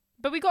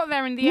 But we got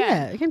there in the Yeah,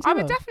 end. it came I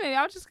would together.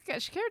 I'll just get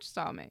Shakira to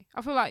style me.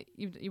 I feel like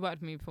you worked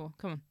with me before.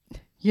 Come on.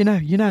 You know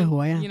who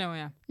I am. You know who I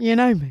am. You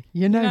know me.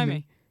 You know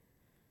me.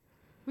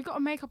 We got a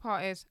makeup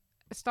artist,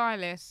 a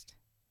stylist.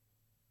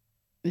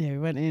 Yeah, we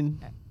went in.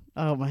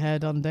 I got my hair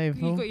done day You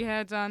before. got your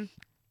hair done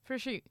for a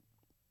shoot.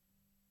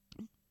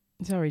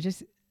 Sorry,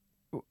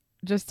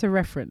 just to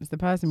reference, the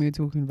person we were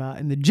talking about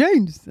in the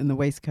jeans and the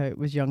waistcoat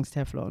was Young's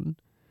Teflon.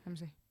 Let me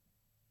see.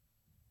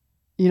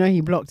 You know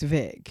he blocked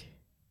Vic.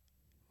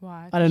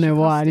 Why? I don't know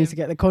why. I need to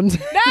get the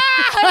content.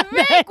 Nah,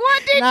 Vic,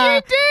 what did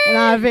you do?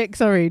 Nah, Vic,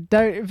 sorry.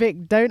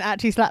 Don't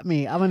actually slap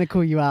me. I'm going to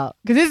call you out.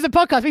 Because this is the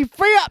podcast. We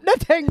free up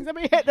the things and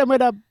we hit them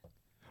with a...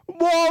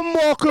 One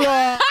more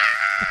clap.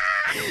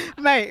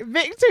 Mate,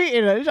 Vic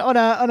tweeted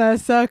on her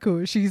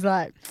circle. She's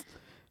like,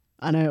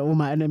 I know all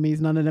my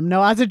enemies, none of them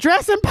know how to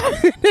dress and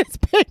pose in this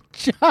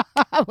picture.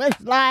 I was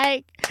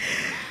like,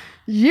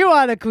 you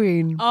are the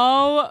queen.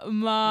 Oh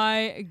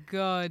my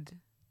God.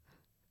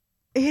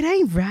 It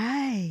ain't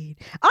right.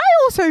 I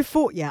also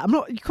thought, I'm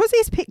not, because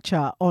his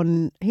picture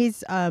on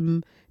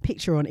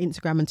picture on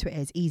Instagram and Twitter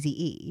is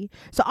Eazy-E.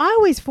 So I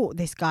always thought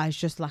this guy's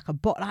just like a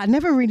bot. Like, I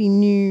never really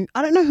knew.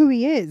 I don't know who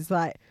he is.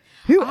 Like,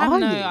 who I have are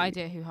no you?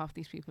 idea who half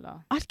these people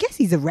are. I guess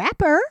he's a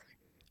rapper.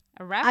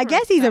 A rapper. I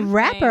guess or he's a something.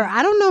 rapper.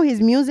 I don't know his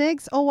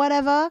musics or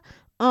whatever.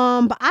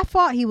 But I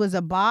thought he was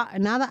a bot.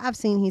 And now that I've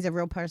seen he's a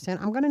real person,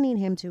 I'm gonna need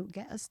him to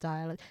get a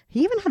style.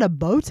 He even had a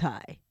bow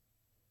tie.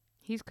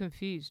 He's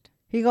confused.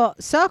 He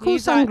got circle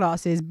He's like-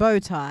 sunglasses, bow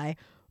tie,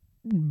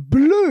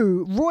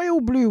 blue,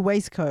 royal blue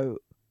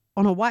waistcoat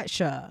on a white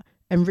shirt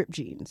and ripped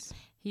jeans.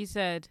 He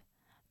said,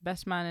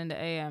 best man in the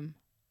AM,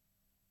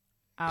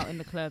 out in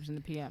the clubs in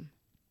the PM.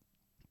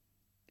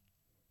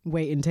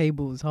 Waiting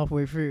tables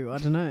halfway through. I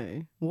don't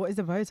know. What is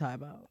the bow tie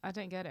about? I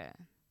don't get it.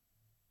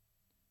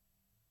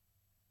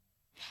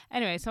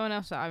 Anyway, someone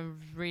else that I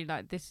really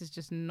like, this is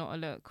just not a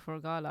look for a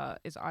gala,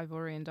 is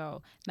Ivorian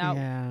Doll.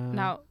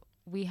 Now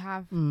we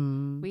have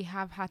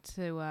had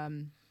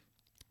to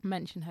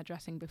mention her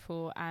dressing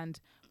before, and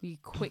we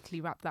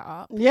quickly wrapped that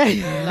up. Yeah.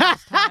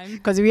 Last time.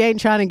 Because we ain't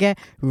trying to get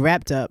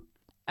wrapped up.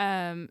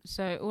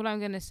 So all I'm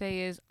gonna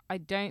say is I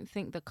don't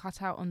think the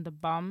cutout on the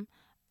bum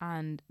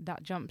and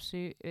that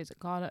jumpsuit is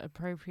gala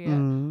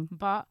appropriate.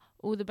 But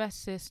all the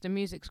best, sis. The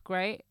music's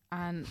great,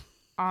 and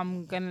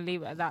I'm gonna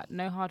leave it at that.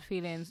 No hard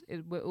feelings.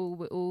 We're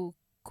all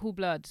cool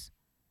bloods.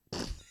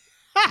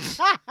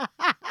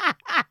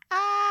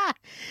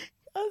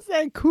 I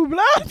said cool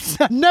bloods.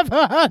 I've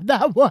never heard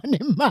that one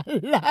in my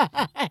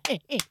life.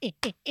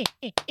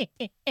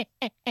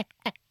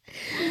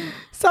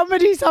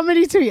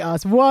 Somebody tweet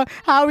us. How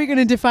are we going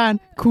to define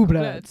cool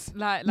bloods?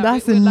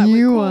 That's a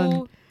new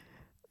one.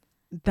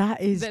 That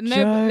is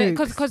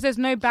jokes. Because there's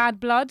no bad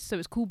blood, so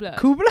it's cool blood.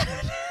 Cool blood.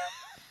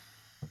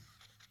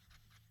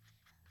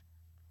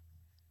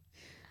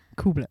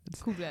 Cool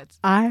bloods. Cool bloods.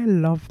 I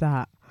love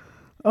that.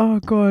 Oh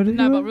God.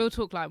 No, but real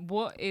talk, like,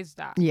 what is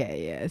that? Yeah.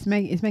 It's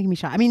making me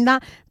shy. I mean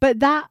that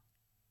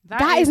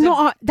is a-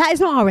 not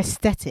our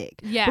aesthetic.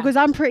 Yeah. Because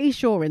I'm pretty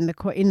sure in the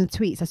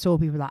tweets I saw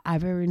people like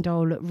Ivorian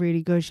Doll look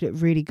really good. She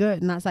looked really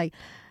good, and that's like,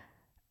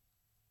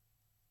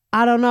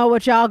 I don't know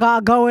what y'all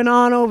got going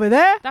on over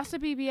there. That's a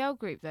BBL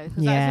group though,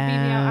 because that's a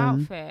BBL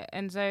outfit,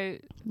 and so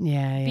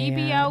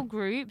BBL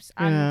groups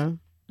and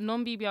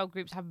non-BBL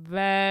groups have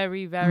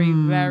very, very,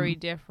 very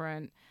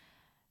different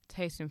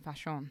taste in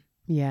fashion.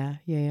 Yeah.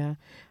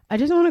 I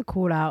just want to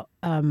call out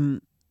a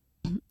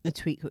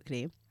tweet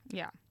quickly.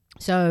 Yeah.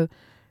 So,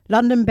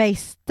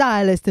 London-based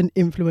stylist and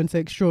influencer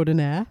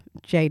extraordinaire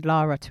Jade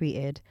Lara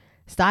tweeted,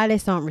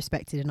 "Stylists aren't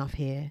respected enough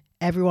here.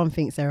 Everyone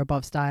thinks they're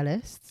above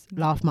stylists.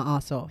 Laugh my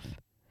ass off."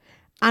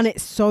 And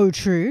it's so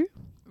true.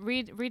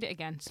 Read it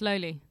again,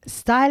 slowly.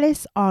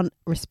 Stylists aren't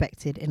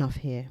respected enough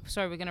here.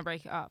 Sorry, we're going to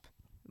break it up.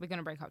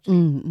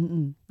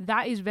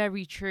 That is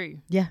very true.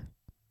 Yeah.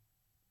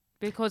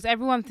 Because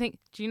everyone think,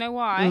 do you know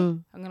why?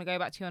 I'm going to go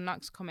back to your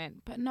Nux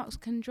comment. But Nux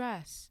can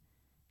dress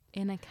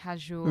in a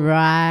casual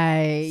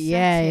Right.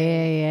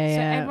 setting. Yeah.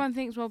 So everyone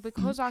thinks, well,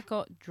 because I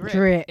got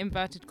drip.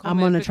 Inverted commas, I'm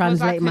going to because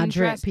translate I my can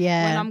drip. dress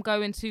Yeah. when I'm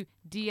going to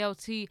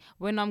DLT,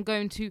 when I'm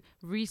going to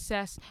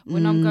Recess,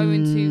 when I'm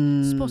going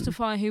to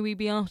Spotify Who We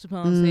Be After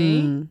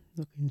Party.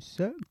 Looking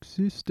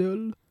sexy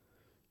still.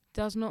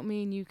 Does not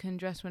mean you can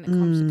dress when it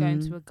comes to going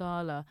to a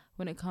gala,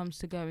 when it comes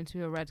to going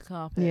to a red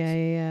carpet.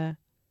 Yeah.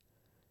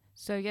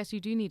 So yes,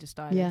 you do need a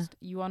stylist.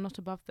 Yeah. You are not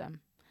above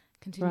them.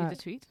 Continue the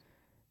tweet.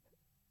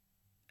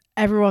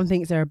 Everyone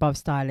thinks they're above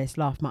stylists.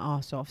 Laugh my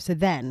ass off. So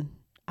then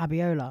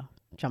Abiola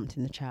jumped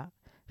in the chat.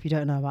 If you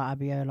don't know about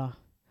Abiola,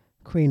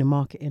 queen of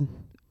marketing,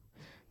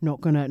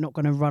 not gonna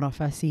run off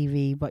her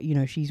CV, but you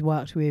know she's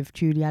worked with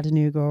Julie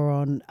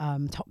Adenuga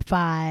on Top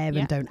 5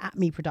 and Don't At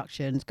Me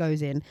Productions.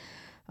 Goes in.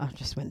 I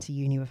just went to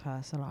uni with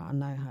her, so like, I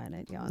know her.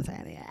 You know what I'm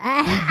saying?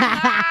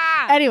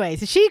 Yeah. Anyway,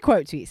 so she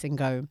quote tweets and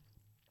go,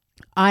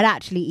 "I'd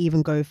actually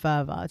even go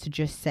further to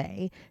just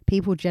say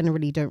people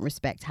generally don't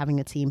respect having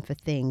a team for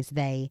things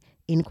they,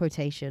 in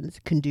quotations,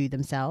 can do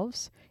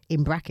themselves,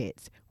 in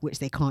brackets, which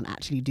they can't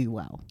actually do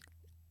well."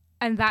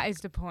 And that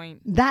is the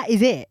point. That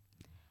is it.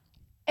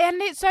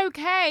 And it's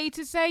okay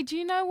to say, do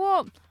you know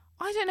what?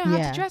 I don't know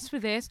how to dress for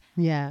this.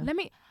 Yeah.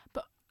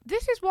 But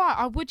this is why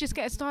I would just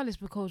get a stylist,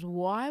 because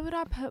why would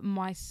I put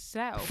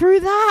myself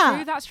through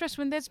that stress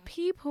when there's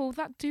people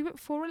that do it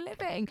for a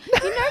living?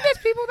 You know, there's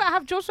people that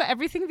have jobs for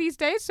everything these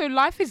days, so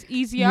life is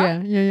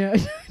easier. Yeah.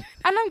 And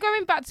I'm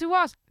going back to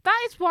us.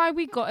 That is why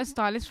we got a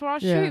stylist for our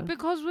shoot,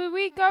 because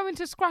we going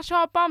to scratch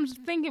our bums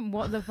thinking,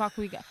 what the fuck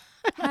we get?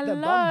 Hello,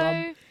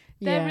 bum.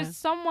 there is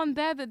someone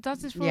there that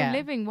does this for a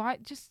living. Why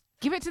just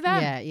give it to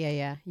them?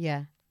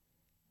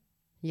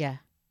 Yeah.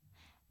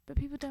 But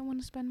people don't want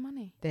to spend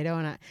money. They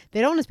don't want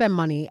to spend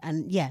money,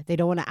 and they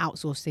don't want to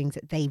outsource things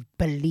that they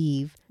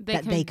believe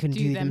they can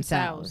do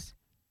themselves.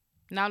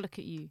 Now look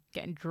at you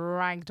getting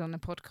dragged on the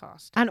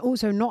podcast. And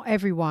also, not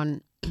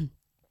everyone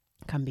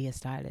can be a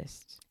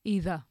stylist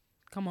either.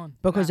 Come on,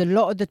 because a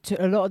lot of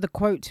the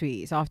quote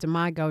tweets after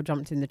my girl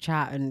jumped in the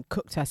chat and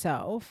cooked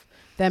herself,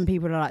 then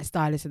people are like,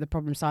 stylists are the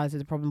problem, stylists are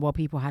the problem. Well,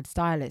 people had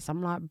stylists.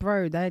 I'm like,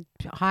 bro, they're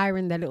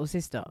hiring their little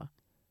sister.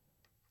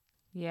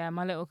 Yeah,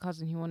 my little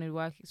cousin, he wanted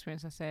work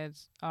experience. I said,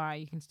 all right,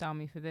 you can style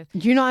me for this.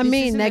 Do you know what I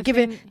mean?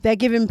 They're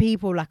giving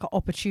people like an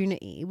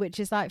opportunity, which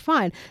is like,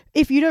 fine.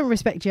 If you don't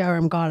respect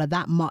JRM Gala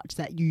that much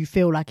that you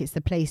feel like it's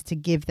the place to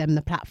give them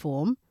the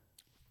platform,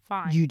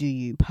 fine. You do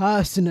you.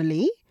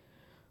 Personally,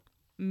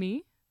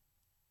 me,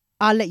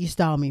 I'll let you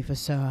style me for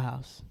Soho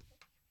House.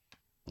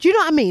 Do you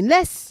know what I mean?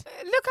 Let's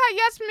look at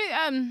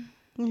Yasmin.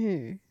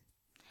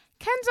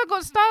 Kenza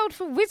got styled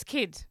for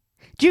WizKid.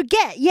 Do you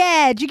get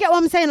what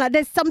I'm saying? Like,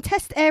 there's some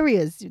test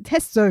areas,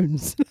 test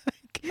zones,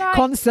 like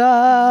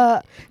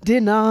concert,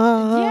 dinner.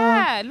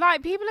 Yeah,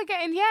 like people are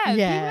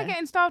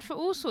getting styled for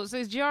all sorts.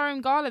 There's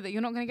GRM Gala that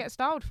you're not going to get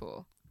styled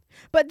for.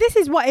 But this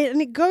is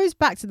and it goes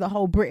back to the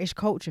whole British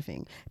culture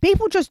thing.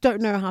 People just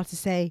don't know how to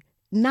say,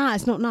 nah,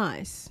 it's not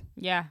nice.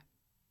 Yeah.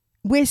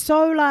 We're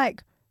so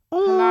like,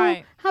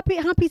 polite.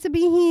 happy to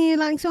be here,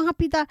 like so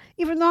happy that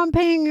even though I'm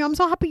paying you, I'm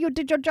so happy you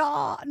did your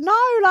job. No,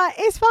 like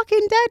it's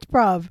fucking dead,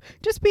 bruv.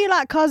 Just be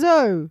like,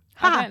 cuzzo,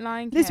 I don't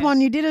like this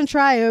one you didn't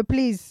try. Oh,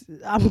 please,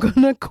 I'm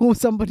gonna call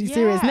somebody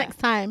serious next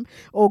time,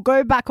 or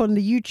go back on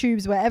the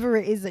YouTubes, wherever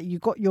it is that you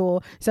got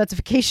your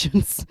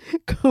certifications.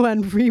 Go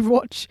and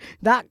rewatch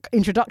that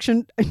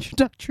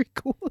introductory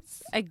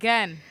course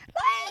again.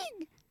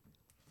 Like,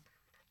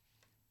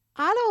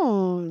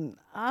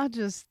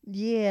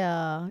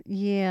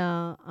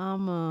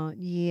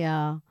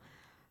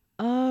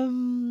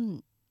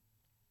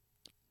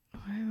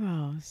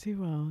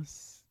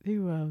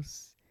 Who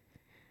else?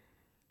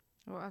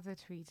 What other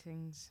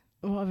tweetings?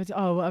 What other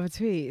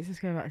tweets? Let's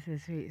go back to the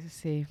tweets. Let's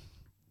see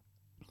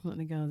what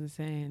the girls are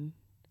saying.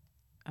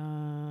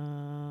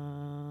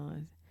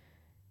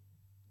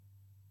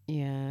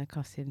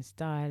 Costing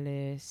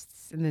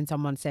stylists. And then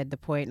someone said the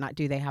point, like,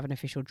 do they have an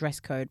official dress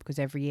code? Because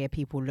every year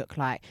people look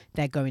like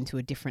they're going to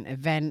a different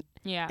event.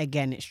 Yeah.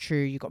 Again, it's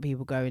true. You got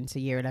people going to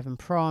year 11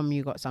 prom.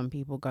 You got some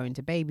people going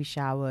to baby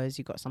showers.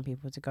 You got some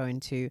people to go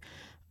into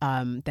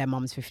their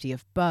mum's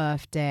 50th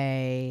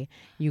birthday.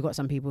 You got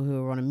some people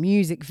who are on a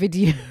music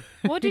video.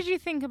 What did you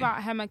think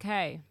about Hema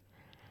K?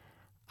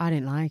 I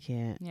didn't like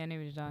it. Yeah,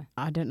 neither did I.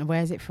 I don't know.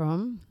 Where's it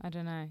from? I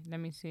don't know. Let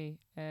me see.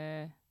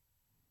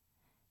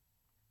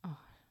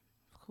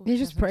 Of force It's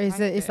just herself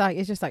to it's hide like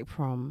it's just like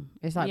prom.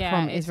 It's like Yeah,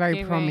 prom. It's very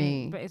giving,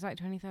 prommy. but it's like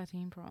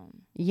 2013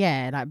 prom.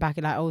 Yeah, like back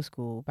in like old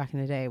school, back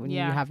in the day when you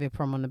Yeah. have your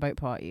prom on the boat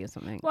party or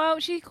something. Well,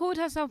 she called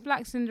herself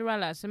Black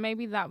Cinderella, so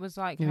maybe that was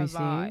like Let her me see.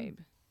 vibe.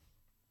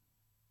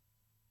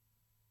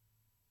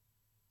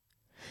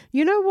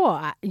 You know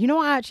what? You know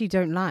what I actually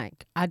don't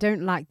like? I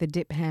don't like the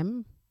dip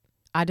hem.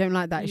 I don't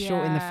like that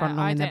short in the front,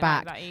 long I in the don't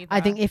back. Like that either.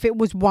 I think if it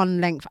was one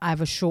length,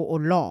 either short or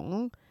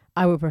long,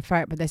 I would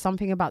prefer it. But there's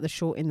something about the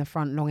short in the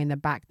front, long in the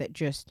back that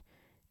just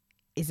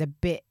is a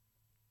bit.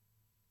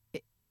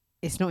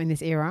 It's not in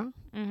this era.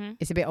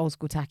 It's a bit old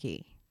school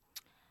tacky.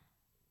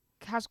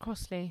 Kaz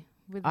Crossley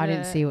with I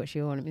didn't see what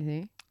she wore. Let me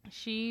see.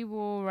 She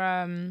wore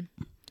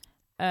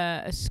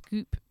a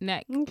scoop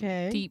neck,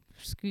 Okay. deep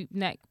scoop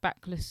neck,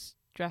 backless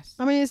dress.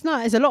 I mean, it's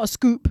nice. It's a lot of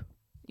scoop.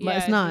 Yeah,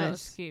 it's a lot of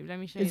nice. scoop. Let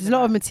me show There's you. a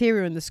lot of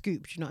material in the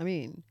scoop. Do you know what I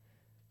mean?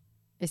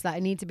 It's like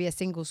it needs to be a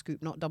single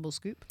scoop, not double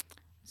scoop.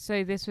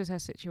 So this was her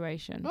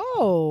situation.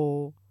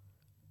 Oh.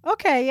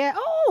 Okay. Yeah.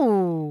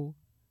 Oh.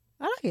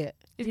 I like it.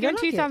 It's You given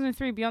don't like it?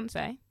 2003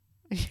 Beyonce.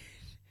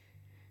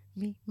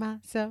 Me,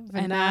 myself,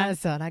 And and I.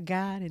 that's all I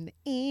got in the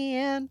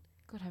end.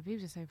 God, her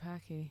boobs are so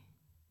perky.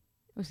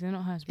 Obviously, they're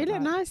not hers. It but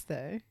looked like- nice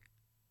though.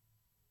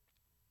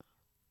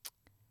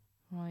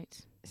 Right.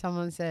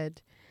 Someone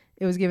said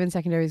it was given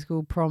secondary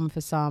school prom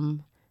for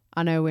some.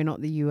 I know we're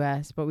not the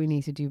US, but we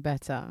need to do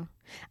better.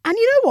 And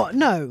you know what?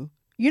 No.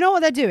 You know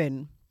what they're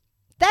doing?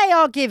 They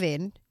are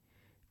giving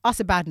us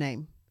a bad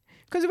name.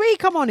 Because we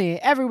come on here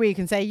every week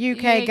and say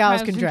UK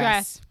girls can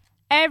dress.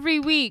 Every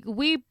week,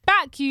 we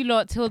back you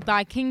lot till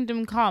thy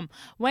kingdom come.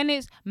 When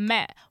it's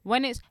Met,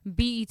 when it's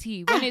BET,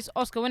 when it's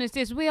Oscar, when it's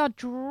this, we are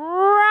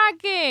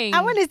dragging.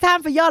 And when it's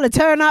time for y'all to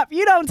turn up,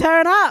 you don't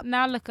turn up.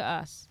 Now look at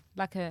us,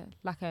 like a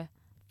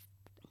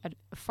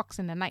fox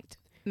in the night.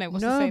 No,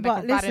 what's No, the saying? but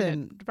Like a rat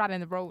listen. rat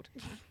in the road.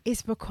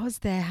 It's because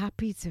they're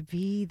happy to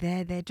be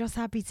there. They're just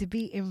happy to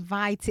be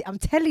invited. I'm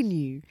telling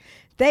you,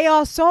 they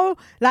are so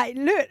like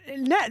look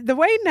the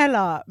way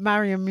Nella,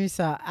 Mariam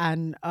Musa,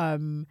 and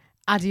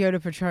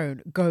Adiola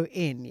Patron go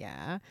in.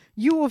 Yeah,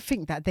 you will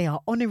think that they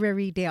are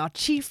honorary. They are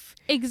chief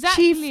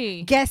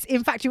Exactly. guests.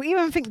 In fact, you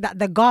even think that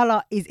the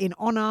gala is in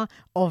honor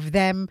of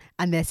them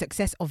and their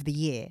success of the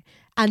year,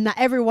 and that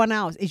everyone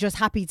else is just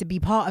happy to be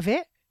part of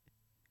it.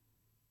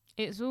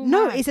 It's all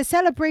No, mad. it's a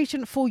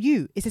celebration for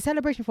you. It's a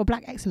celebration for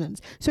Black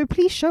excellence. So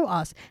please show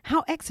us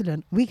how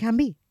excellent we can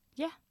be.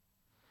 Yeah.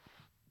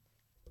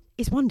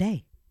 It's one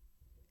day.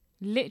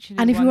 Literally.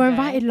 And if you one were day.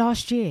 invited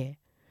last year,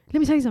 let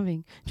me tell you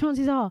something.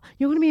 Chances are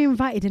you're going to be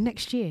invited the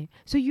next year.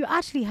 So you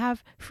actually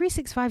have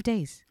 365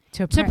 days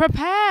to prep. to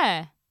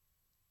prepare.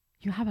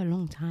 You have a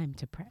long time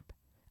to prep.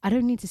 I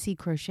don't need to see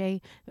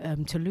crochet,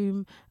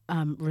 Tulum,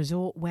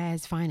 resort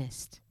wear's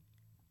finest.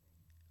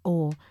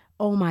 Or,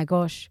 oh my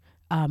gosh,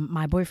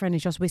 my boyfriend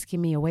is just whisking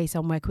me away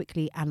somewhere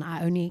quickly and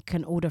I only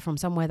can order from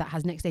somewhere that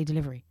has next day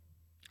delivery.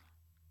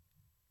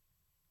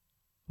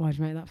 Why'd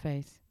you make that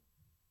face?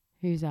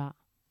 Who's that?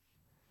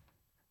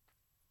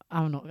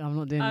 I'm not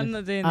doing this.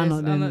 I'm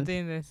not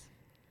doing this.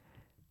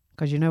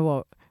 Because you know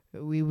what?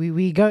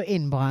 We go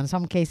in, but in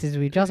some cases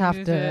we just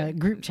have to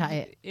group chat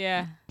it.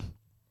 Yeah.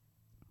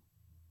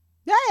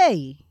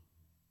 Hey!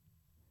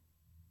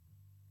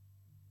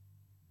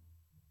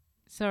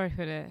 Sorry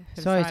for the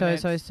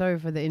Sorry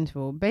for the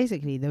interval.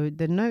 Basically,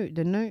 the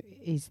note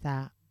is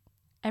that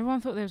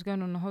Everyone thought they was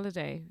going on a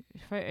holiday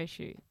photo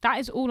shoot. That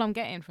is all I'm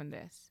getting from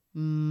this.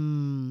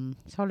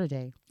 it's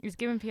holiday. It's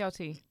given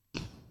PLT.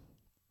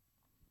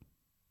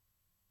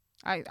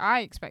 I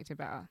expected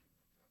better.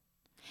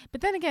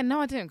 But then again, no,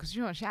 I didn't, because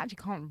you know what? She actually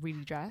can't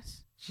really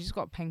dress. She's just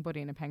got a peng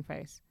body and a peng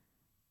face.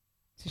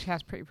 So she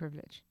has pretty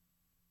privilege.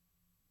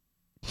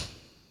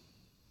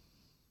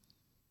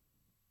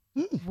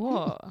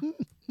 What?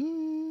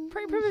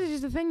 Pretty privilege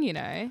is the thing, you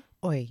know.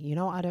 Oi, you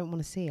know what I don't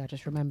want to see? I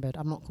just remembered.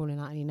 I'm not calling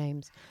out any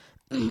names.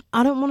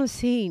 I don't want to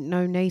see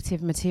no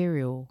native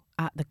material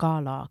at the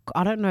gala.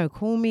 I don't know.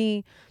 Call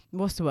me,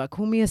 what's the word?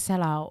 Call me a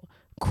sellout.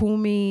 Call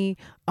me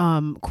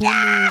Uncle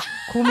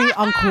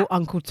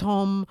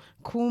Tom.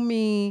 Call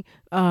me,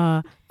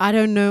 I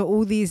don't know,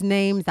 all these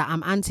names that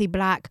I'm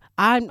anti-black.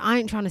 I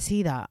ain't trying to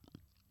see that.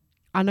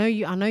 I know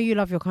you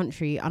love your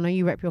country. I know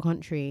you rep your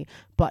country,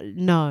 but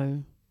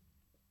no.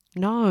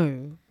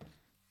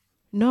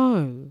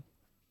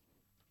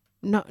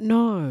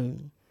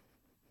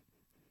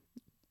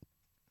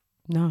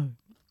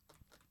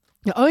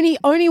 The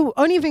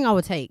only thing I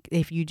would take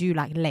if you do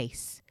like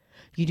lace.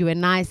 You do a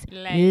nice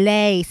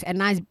lace, a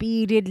nice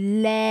beaded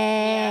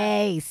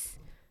lace.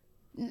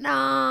 Yeah.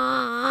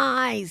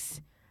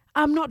 Nice.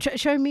 I'm not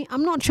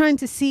I'm not trying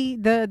to see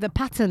the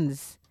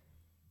patterns,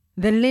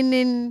 the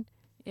linen.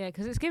 Yeah,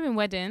 because it's giving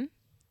wedding.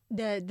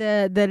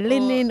 The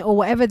linen or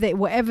whatever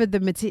the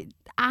material.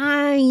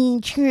 I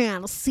ain't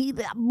trying to see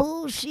that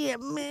bullshit,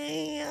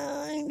 man.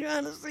 I ain't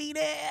trying to see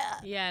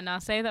that. Yeah, now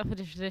save that for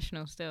the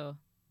traditional still.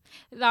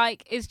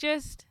 Like, it's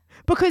just...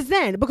 Because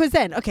then,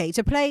 okay,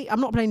 to play, I'm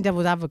not playing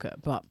devil's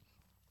advocate, but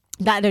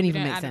that don't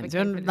even make sense.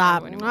 advocate for the Like,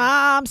 devil anymore.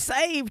 I'm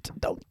saved.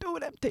 Don't do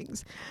them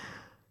things.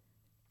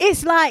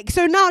 It's like,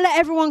 so now let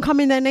everyone come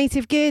in their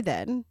native gear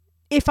then.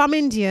 If I'm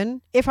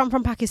Indian, if I'm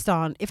from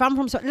Pakistan, if I'm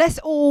from... let's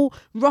all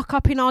rock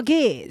up in our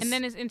gears. And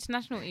then it's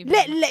international even.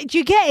 Do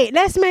you get it?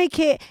 Let's make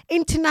it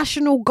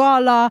international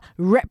gala,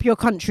 rep your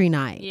country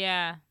night.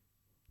 Yeah.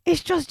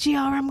 It's just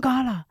GRM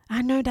gala.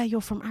 I know that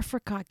you're from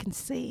Africa. I can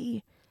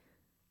see.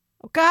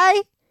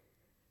 Okay?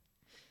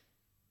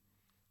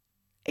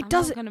 I'm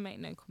not going to make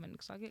no comment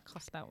because I get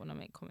cussed out when I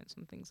make comments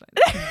on things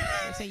like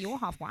that. They say, you're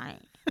half white.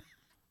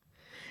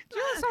 Do you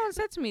know what someone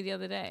said to me the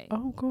other day?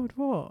 Oh, God,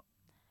 what?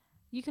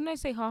 You can only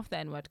say half the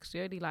N-word because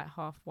you're only like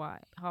half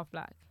white, half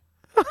black.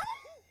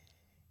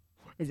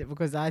 Is it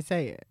because I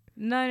say it?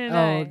 No.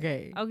 Oh,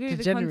 okay. I'll give you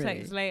the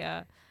context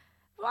later.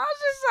 But I was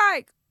just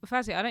like,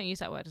 firstly, I don't use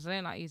that word because I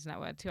don't like using that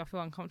word. Two, I feel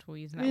uncomfortable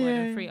using that word.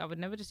 And three, I would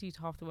never just use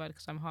half the word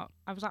because I'm half.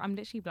 I was like, I'm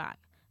literally black.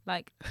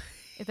 Like,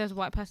 if there's a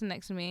white person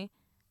next to me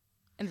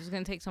and it's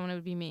going to take someone, it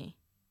would be me.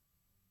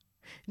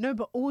 No,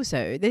 but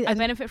also... I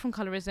benefit from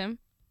colorism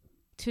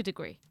to a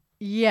degree.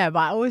 Yeah, but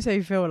I also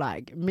feel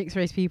like mixed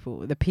race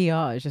people, the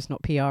PR is just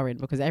not PRing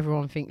because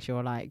everyone thinks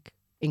you're like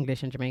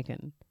English and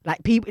Jamaican.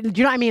 Like people, do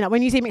you know what I mean? Like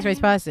when you say mixed race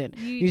person,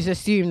 you just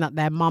assume that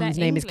their mum's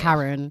name is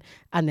Karen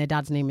and their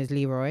dad's name is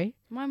Leroy.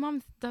 My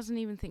mum doesn't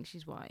even think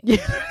she's white.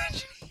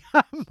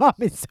 Her mum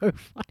is so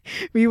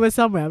funny. We were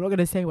somewhere, I'm not going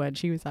to say where, and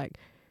she was like,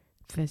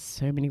 there's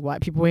so many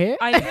white people here.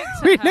 I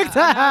looked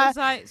at her. I was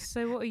like,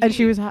 so what are you? And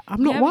she was like,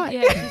 I'm not white.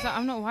 Yeah, she's like,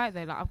 I'm not white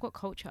though. Like, I've got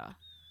culture.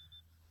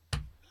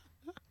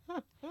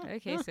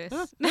 Okay, sis.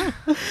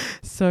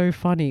 So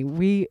funny.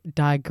 We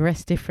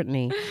digress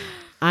differently.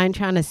 I'm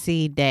trying to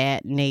see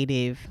that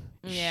native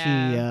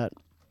shit.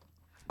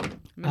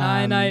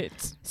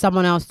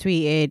 Someone else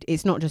tweeted,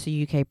 it's not just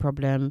a UK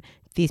problem.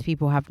 These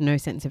people have no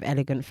sense of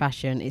elegant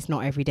fashion. It's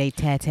not everyday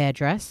tear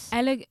dress.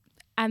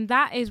 And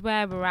that is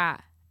where we're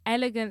at.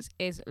 Elegance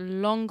is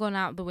long gone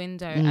out the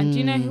window. And do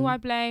you know who I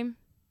blame?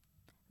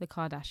 The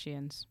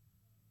Kardashians.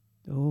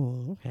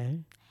 Oh, okay.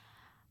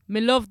 Me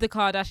love the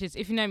Kardashians.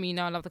 If you know me, you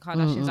know I love the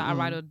Kardashians. Like, I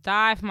ride or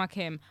die for my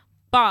Kim.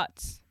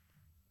 But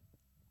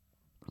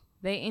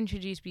they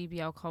introduced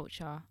BBL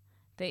culture.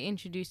 They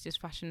introduced this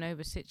Fashion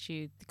Nova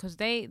situ because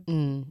they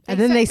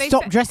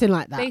stopped dressing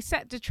like that. They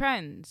set the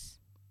trends.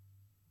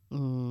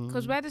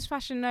 Because where does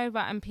Fashion Nova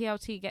and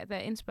PLT get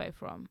their inspo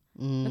from?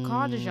 The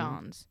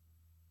Kardashians.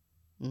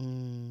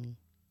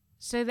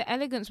 So the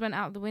elegance went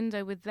out the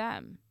window with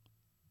them.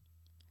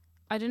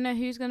 I don't know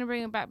who's going to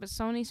bring it back, but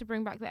someone needs to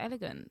bring back the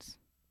elegance.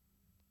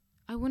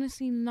 I want to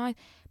see nice.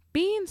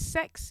 Being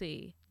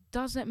sexy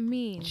doesn't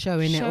mean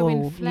showing it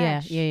all.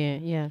 Flesh.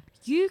 Yeah.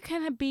 You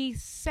can be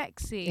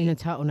sexy in a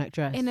turtleneck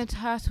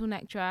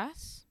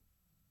dress.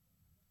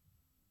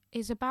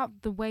 It's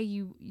about the way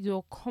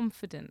your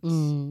confidence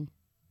and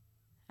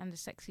the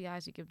sexy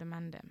eyes you give the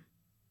man them.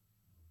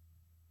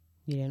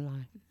 You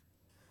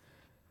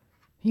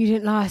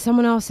didn't lie.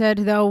 Someone else said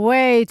there are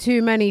way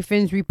too many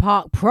Finsbury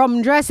Park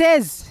prom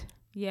dresses.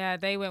 Yeah,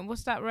 they went.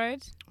 What's that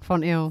road?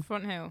 Front Hill.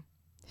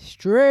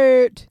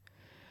 Straight.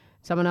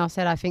 Someone else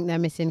said, I think they're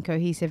missing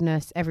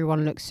cohesiveness.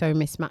 Everyone looks so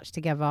mismatched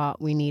together.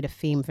 We need a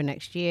theme for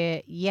next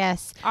year.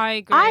 Yes. I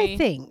agree. I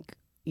think,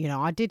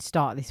 I did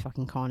start this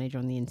fucking carnage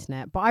on the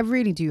internet, but I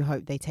really do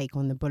hope they take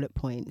on the bullet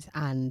points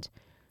and...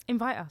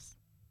 invite us.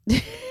 They're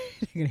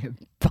going to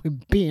get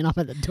fucking beaten up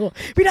at the door.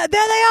 Be like,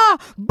 there they are!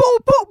 Boop,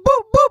 boop,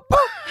 boop, boop,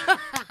 boop!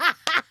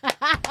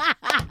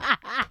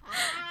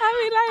 I'll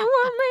be like,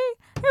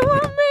 it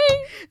wasn't me.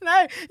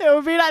 No, it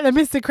would be like the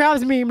Mr.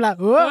 Krabs meme, like,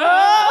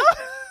 whoa!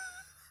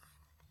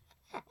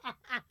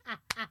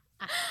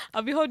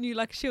 I'll be holding you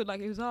like a shield,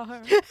 like it was all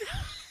her.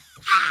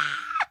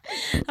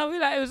 I'll be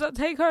like, it was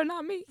take her,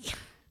 not me.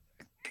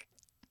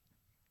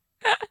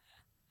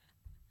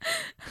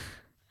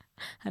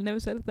 I never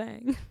said a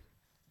thing.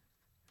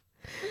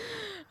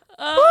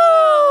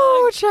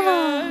 Oh,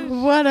 child.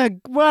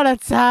 What a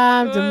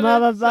time to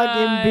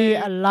motherfucking be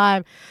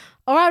alive.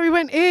 All right, we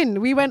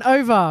went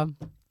over.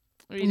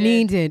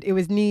 Needed. It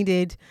was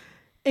needed.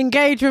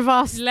 Engage with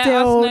us. Let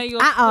still us know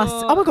your at thoughts.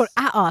 us. Oh my god,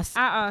 at us.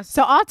 At us.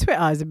 So our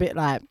Twitter is a bit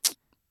like,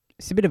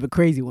 it's a bit of a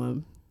crazy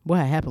one. What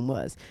happened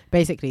was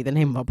basically the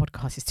name of our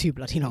podcast is too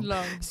bloody long.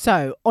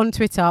 So on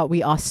Twitter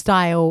we are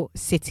Style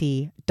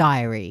City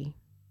Diary.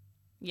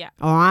 Yeah.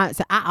 All right.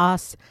 So at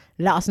us,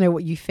 let us know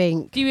what you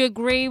think. Do you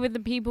agree with the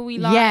people we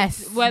like?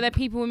 Yes. Were there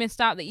people we missed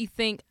out that you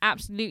think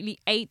absolutely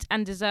ate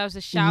and deserves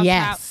a shout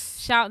out?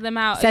 Shout them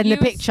out. Send the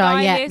picture.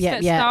 Yeah.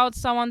 That styled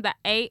someone that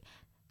ate.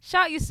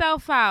 Shout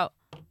yourself out.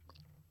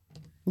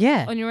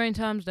 Yeah. On your own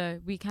terms, though.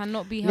 We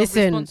cannot be held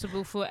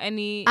responsible for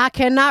any... I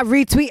cannot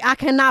retweet. I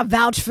cannot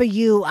vouch for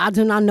you. I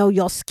do not know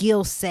your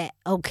skill set,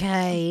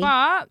 okay?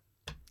 But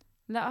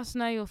let us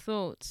know your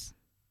thoughts.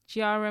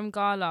 GRM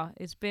Gala.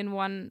 It's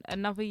been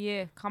another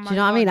year. Come on. Do you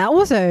know what I mean?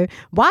 Also,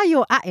 while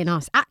you're atting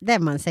us, at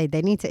them and say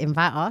they need to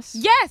invite us.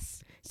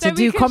 Yes! So to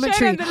do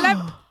commentary.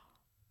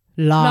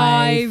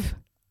 Live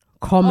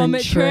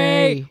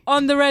commentary.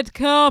 On the red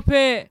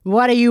carpet.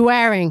 What are you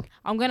wearing?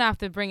 I'm going to have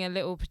to bring a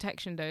little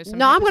protection though.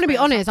 No, I'm going to be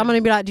honest. I'm going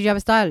to be like, did you have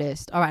a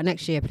stylist? All right,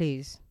 next year,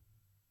 please.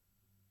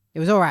 It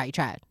was all right. You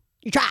tried.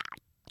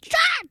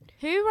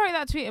 Who wrote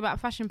that tweet about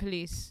fashion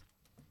police?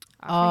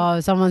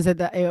 Someone said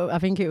that. I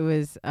think it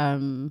was. I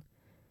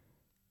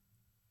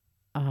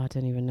don't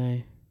even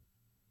know.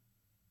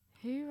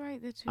 Who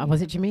wrote the tweet?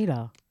 Was it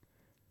Jamila?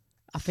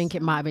 I think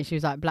it might have been. She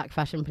was like, black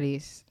fashion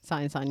police.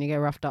 Something. You get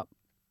roughed up.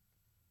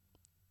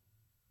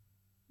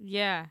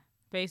 Yeah.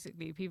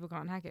 Basically, people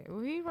can't hack it.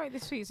 Well, who wrote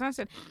this tweet? Someone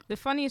said, the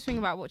funniest thing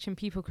about watching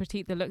people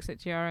critique the looks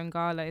at your own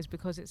gala is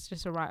because it's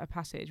just a rite of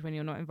passage when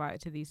you're not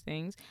invited to these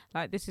things.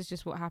 Like, this is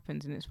just what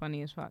happens and it's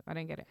funny as fuck. I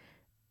don't get it.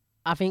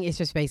 I think it's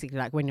just basically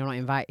like when you're not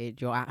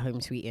invited, you're at home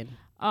tweeting.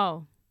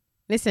 Oh.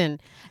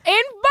 Listen.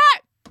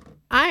 Invite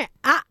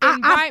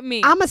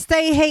me. I'ma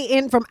stay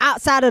hating from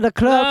outside of the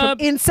club,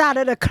 from inside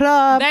of the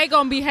club. They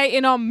gonna be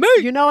hating on me.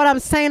 You know what I'm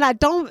saying? Like,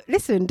 don't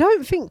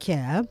think,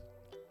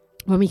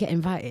 when we get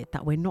invited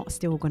that we're not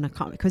still gonna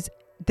come, because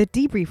the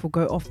debrief will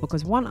go off,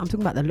 because one, I'm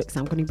talking about the looks,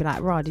 I'm gonna be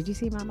like, rah, did you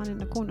see my man in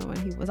the corner when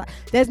he was like,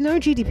 there's no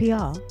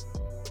GDPR.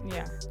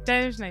 Yeah,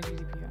 there's no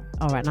GDPR.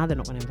 All right, now they're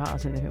not gonna invite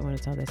us and they don't want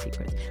to tell their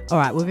secrets. All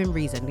right, within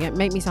reason,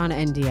 make me sign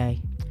an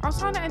NDA. I'll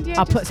sign an NDA.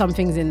 I'll put some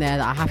things in there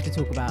that I have to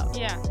talk about.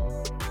 Yeah.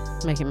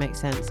 Make it make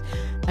sense.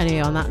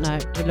 Anyway, on that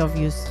note, we love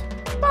yous.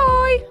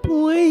 Bye.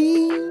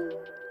 Bye.